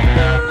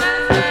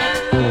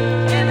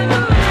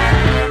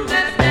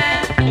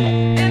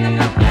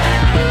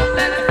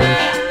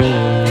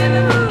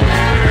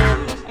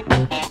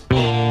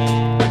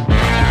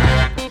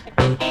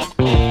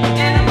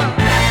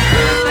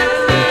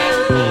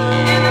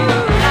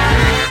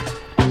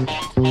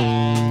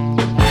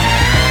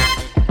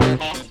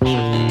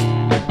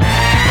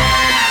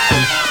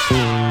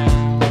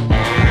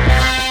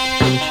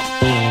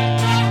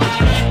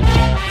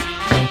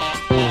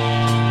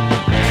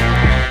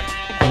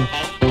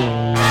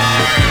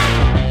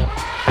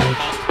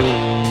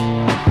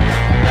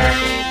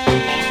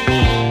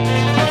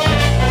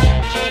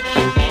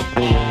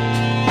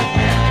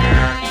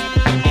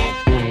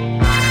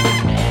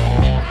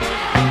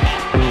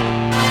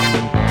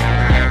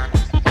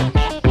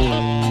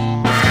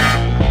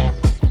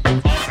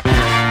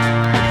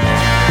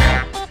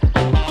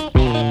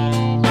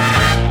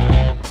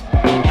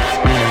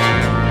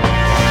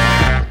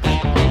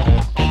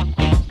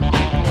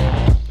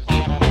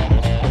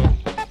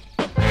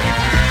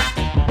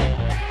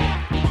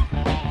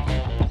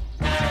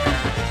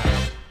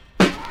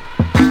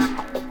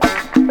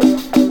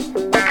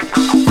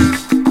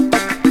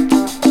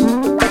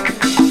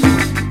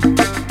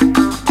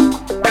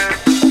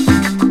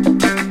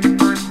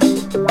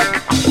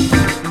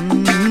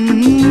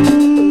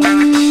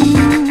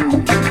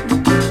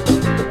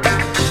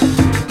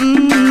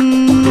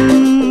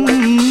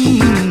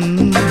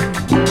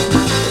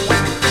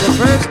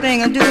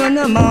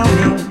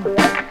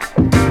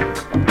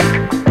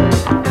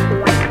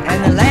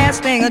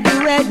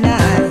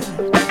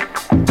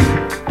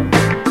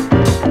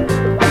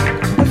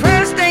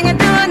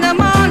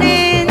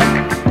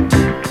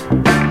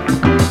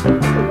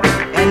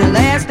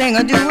 thing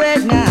I do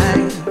at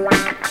night.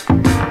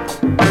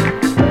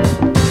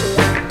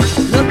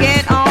 Look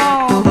at all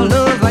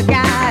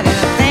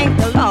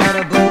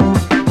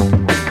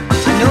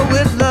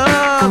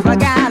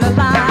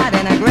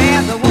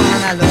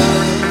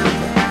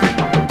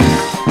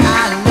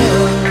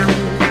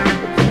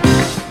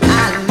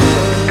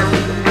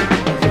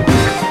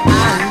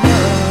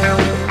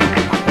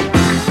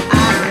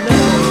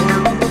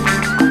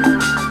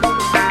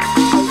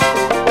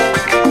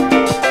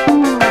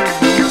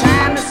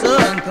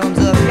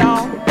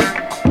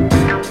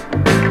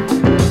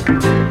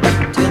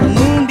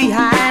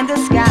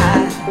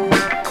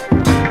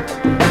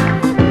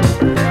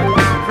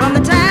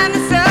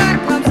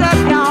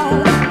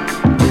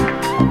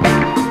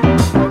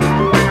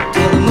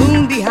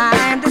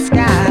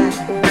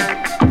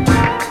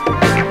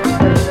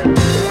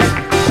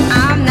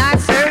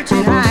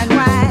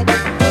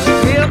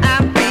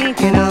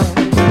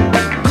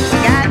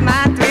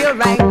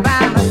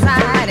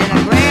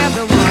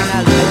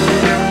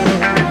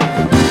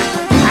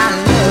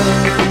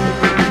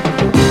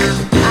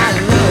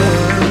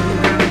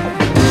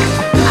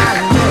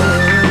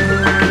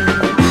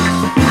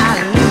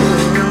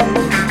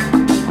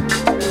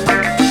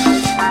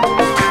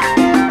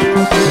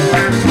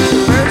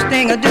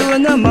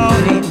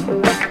morning,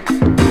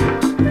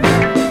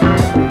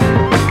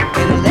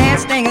 and the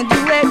last thing I do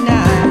at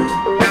night.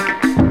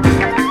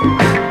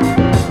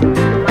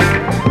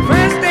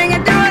 First thing I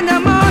do in the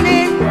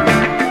morning,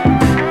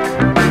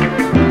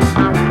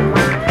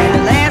 and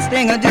the last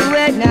thing I do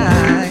at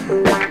night.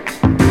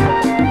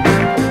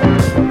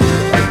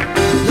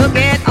 Look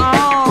at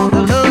all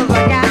the love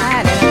I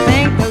got, and I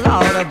thank the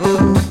Lord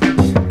above.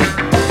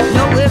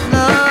 Know with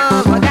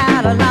love I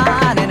got a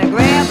lot, and I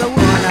grab the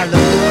one I love.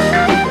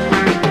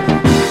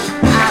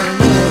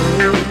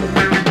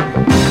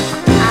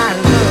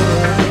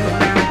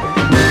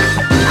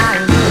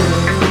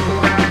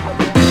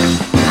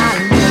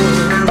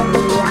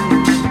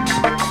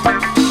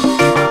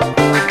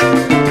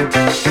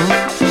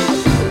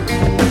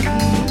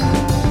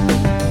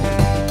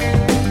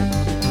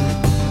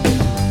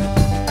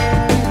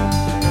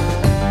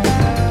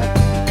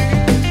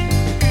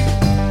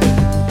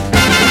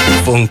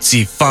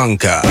 Funky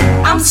Funka.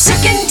 I'm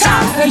sick and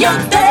tired of your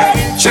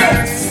dirty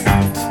tricks.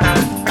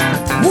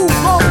 Move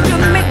on, you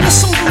make me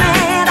so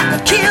mad I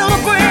could kill a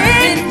brick.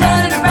 Been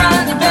running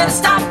around, you better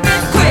stop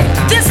it quick.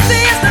 This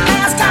is the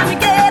last time you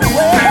get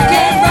away. You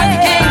can't run, you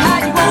can't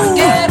hide, you won't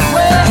get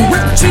away. You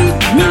will treat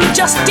me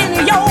just in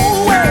your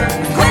way.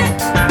 Quit it,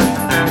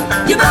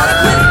 you better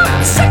quit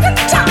it. Sick and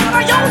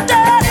tired of your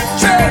dirty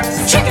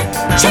tricks. Chicken,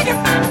 chicken,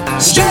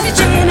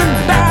 strategy and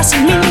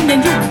embarrassing me,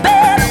 then you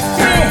better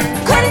quit.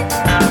 Quit it.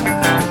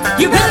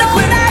 You better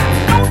quit that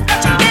note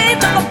that you gave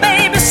to the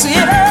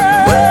babysitter.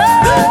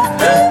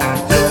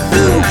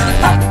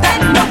 Thought that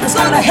note was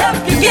gonna help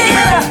you get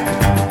her.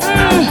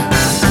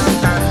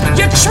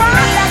 You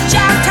tried that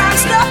job time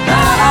stuff.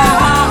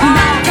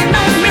 Now you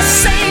know me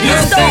say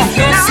this stuff.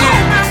 Now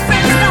all my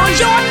friends know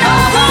you're no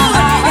good.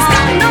 It's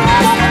got no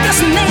more with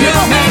this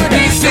neighborhood.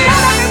 So not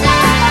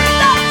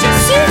everyone that you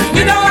see,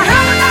 you know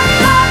how that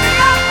love me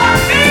up for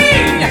me.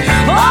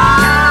 Oh,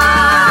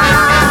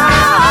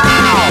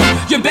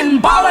 you've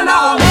been balling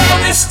all over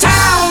this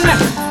town.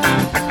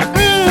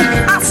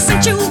 I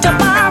sent you to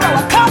borrow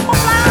a couple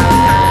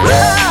flowers.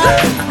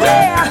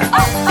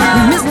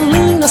 Yeah. Miss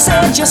Lena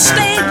said you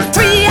stayed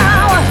 3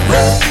 hours.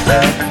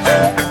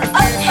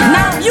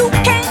 Now you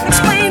can't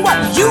explain what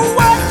you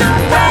were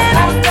doing.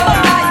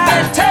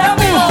 Tell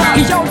me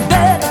your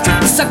dirty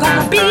tricks are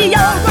gonna be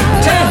your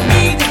ruin. Tell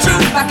me the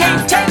truth, I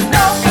can't take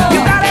no more. You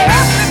got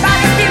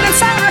everybody feeling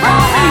sorry for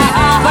me,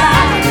 but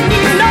I don't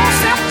need no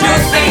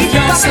sympathy.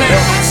 You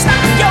can't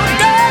stop your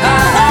dirty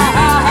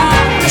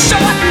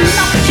short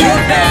enough, you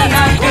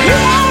better. You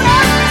won't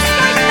have to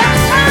straight that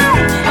frown.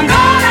 I'm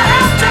gonna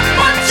have to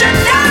put you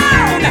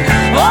down.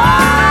 Oh,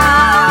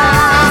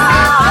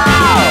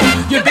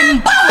 you've been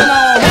balling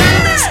all over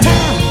this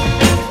town.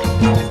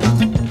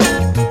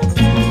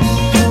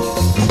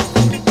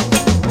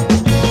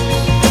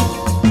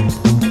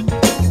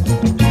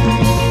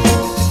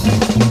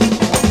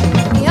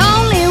 The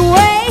only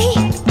way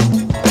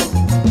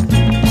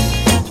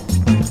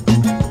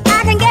I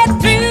can get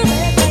through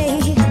the day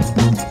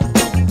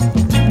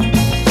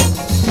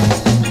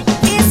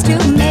is to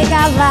make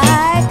our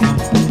life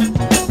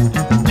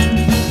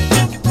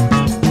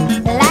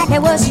like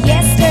it was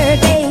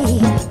yesterday.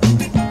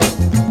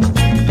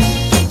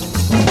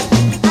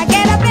 I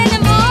get up in the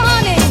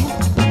morning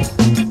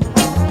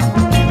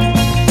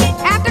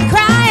after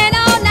crying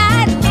all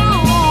night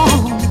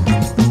long,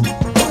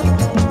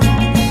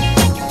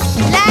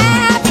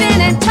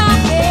 laughing and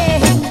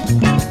talking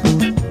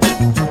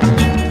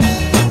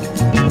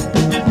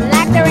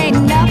like there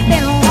ain't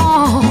nothing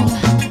wrong.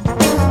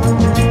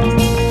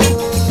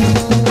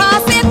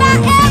 'Cause if I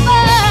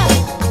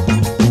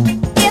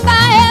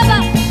ever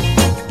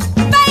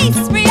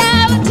face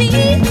reality,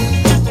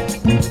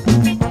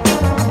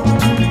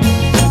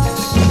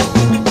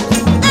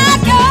 I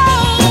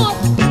know,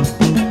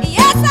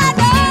 yes I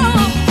know,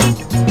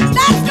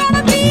 that's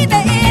gonna be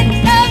the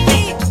end of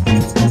me.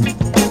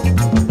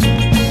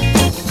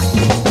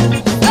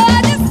 So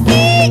just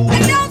see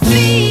and don't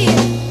see,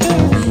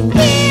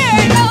 hear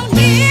and don't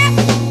hear,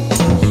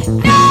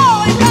 know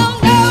and don't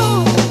know.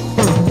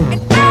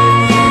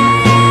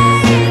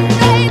 And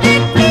baby,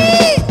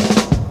 please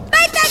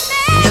make that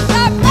man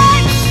stop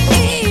hurting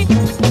me.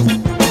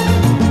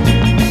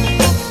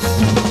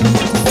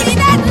 See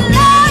that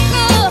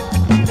look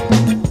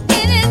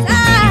in his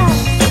eyes,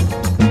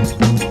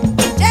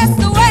 just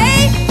the way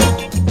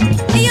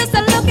he used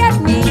to look at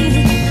me.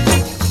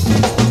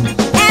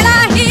 And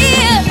I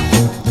hear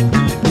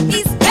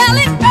he's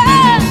telling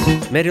her.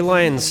 Мэри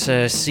Лайнс,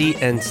 See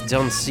and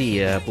Don't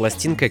See,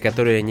 пластинка,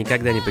 которая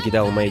никогда не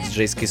покидала мои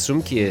диджейской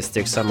сумки с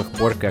тех самых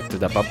пор, как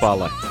туда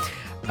попала.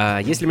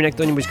 Если меня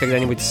кто-нибудь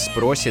когда-нибудь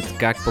спросит,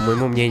 как, по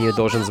моему мнению,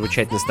 должен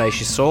звучать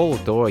настоящий соул,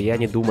 то я,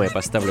 не думая,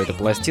 поставлю эту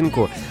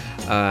пластинку.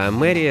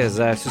 Мэри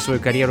за всю свою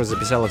карьеру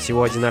записала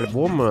всего один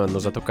альбом, но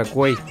зато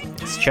какой.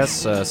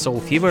 Сейчас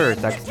Soul Fever,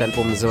 так этот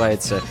альбом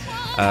называется,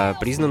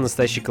 признан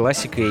настоящей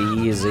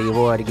классикой, и за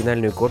его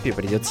оригинальную копию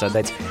придется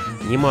отдать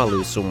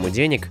немалую сумму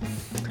денег.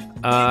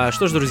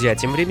 Что ж, друзья,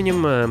 тем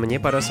временем мне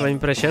пора с вами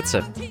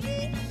прощаться.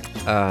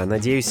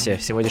 Надеюсь,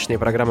 сегодняшняя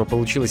программа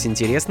получилась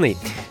интересной.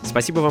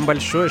 Спасибо вам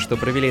большое, что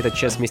провели этот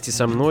час вместе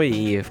со мной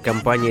и в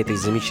компании этой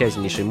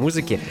замечательнейшей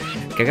музыки.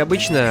 Как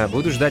обычно,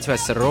 буду ждать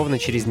вас ровно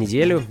через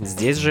неделю,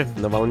 здесь же,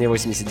 на волне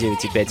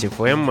 89,5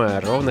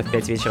 FM, ровно в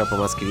 5 вечера по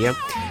Москве.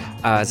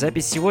 А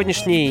запись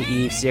сегодняшней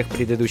и всех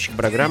предыдущих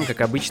программ,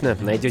 как обычно,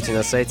 найдете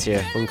на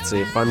сайте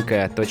функции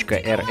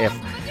funka.rf.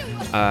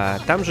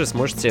 Там же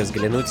сможете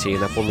взглянуть и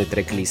на полный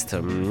трек-лист.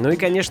 Ну и,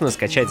 конечно,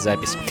 скачать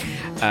запись.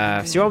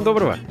 Всего вам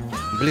доброго!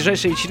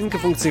 Ближайшая вечеринка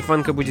функции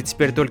фанка будет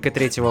теперь только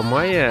 3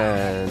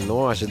 мая,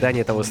 но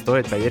ожидание того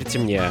стоит, поверьте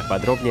мне.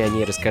 Подробнее о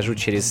ней расскажу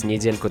через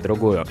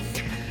недельку-другую.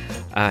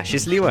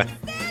 Счастливо!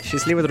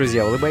 Счастливо,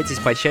 друзья! Улыбайтесь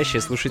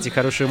почаще, слушайте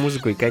хорошую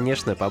музыку и,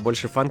 конечно,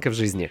 побольше фанка в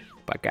жизни.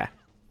 Пока!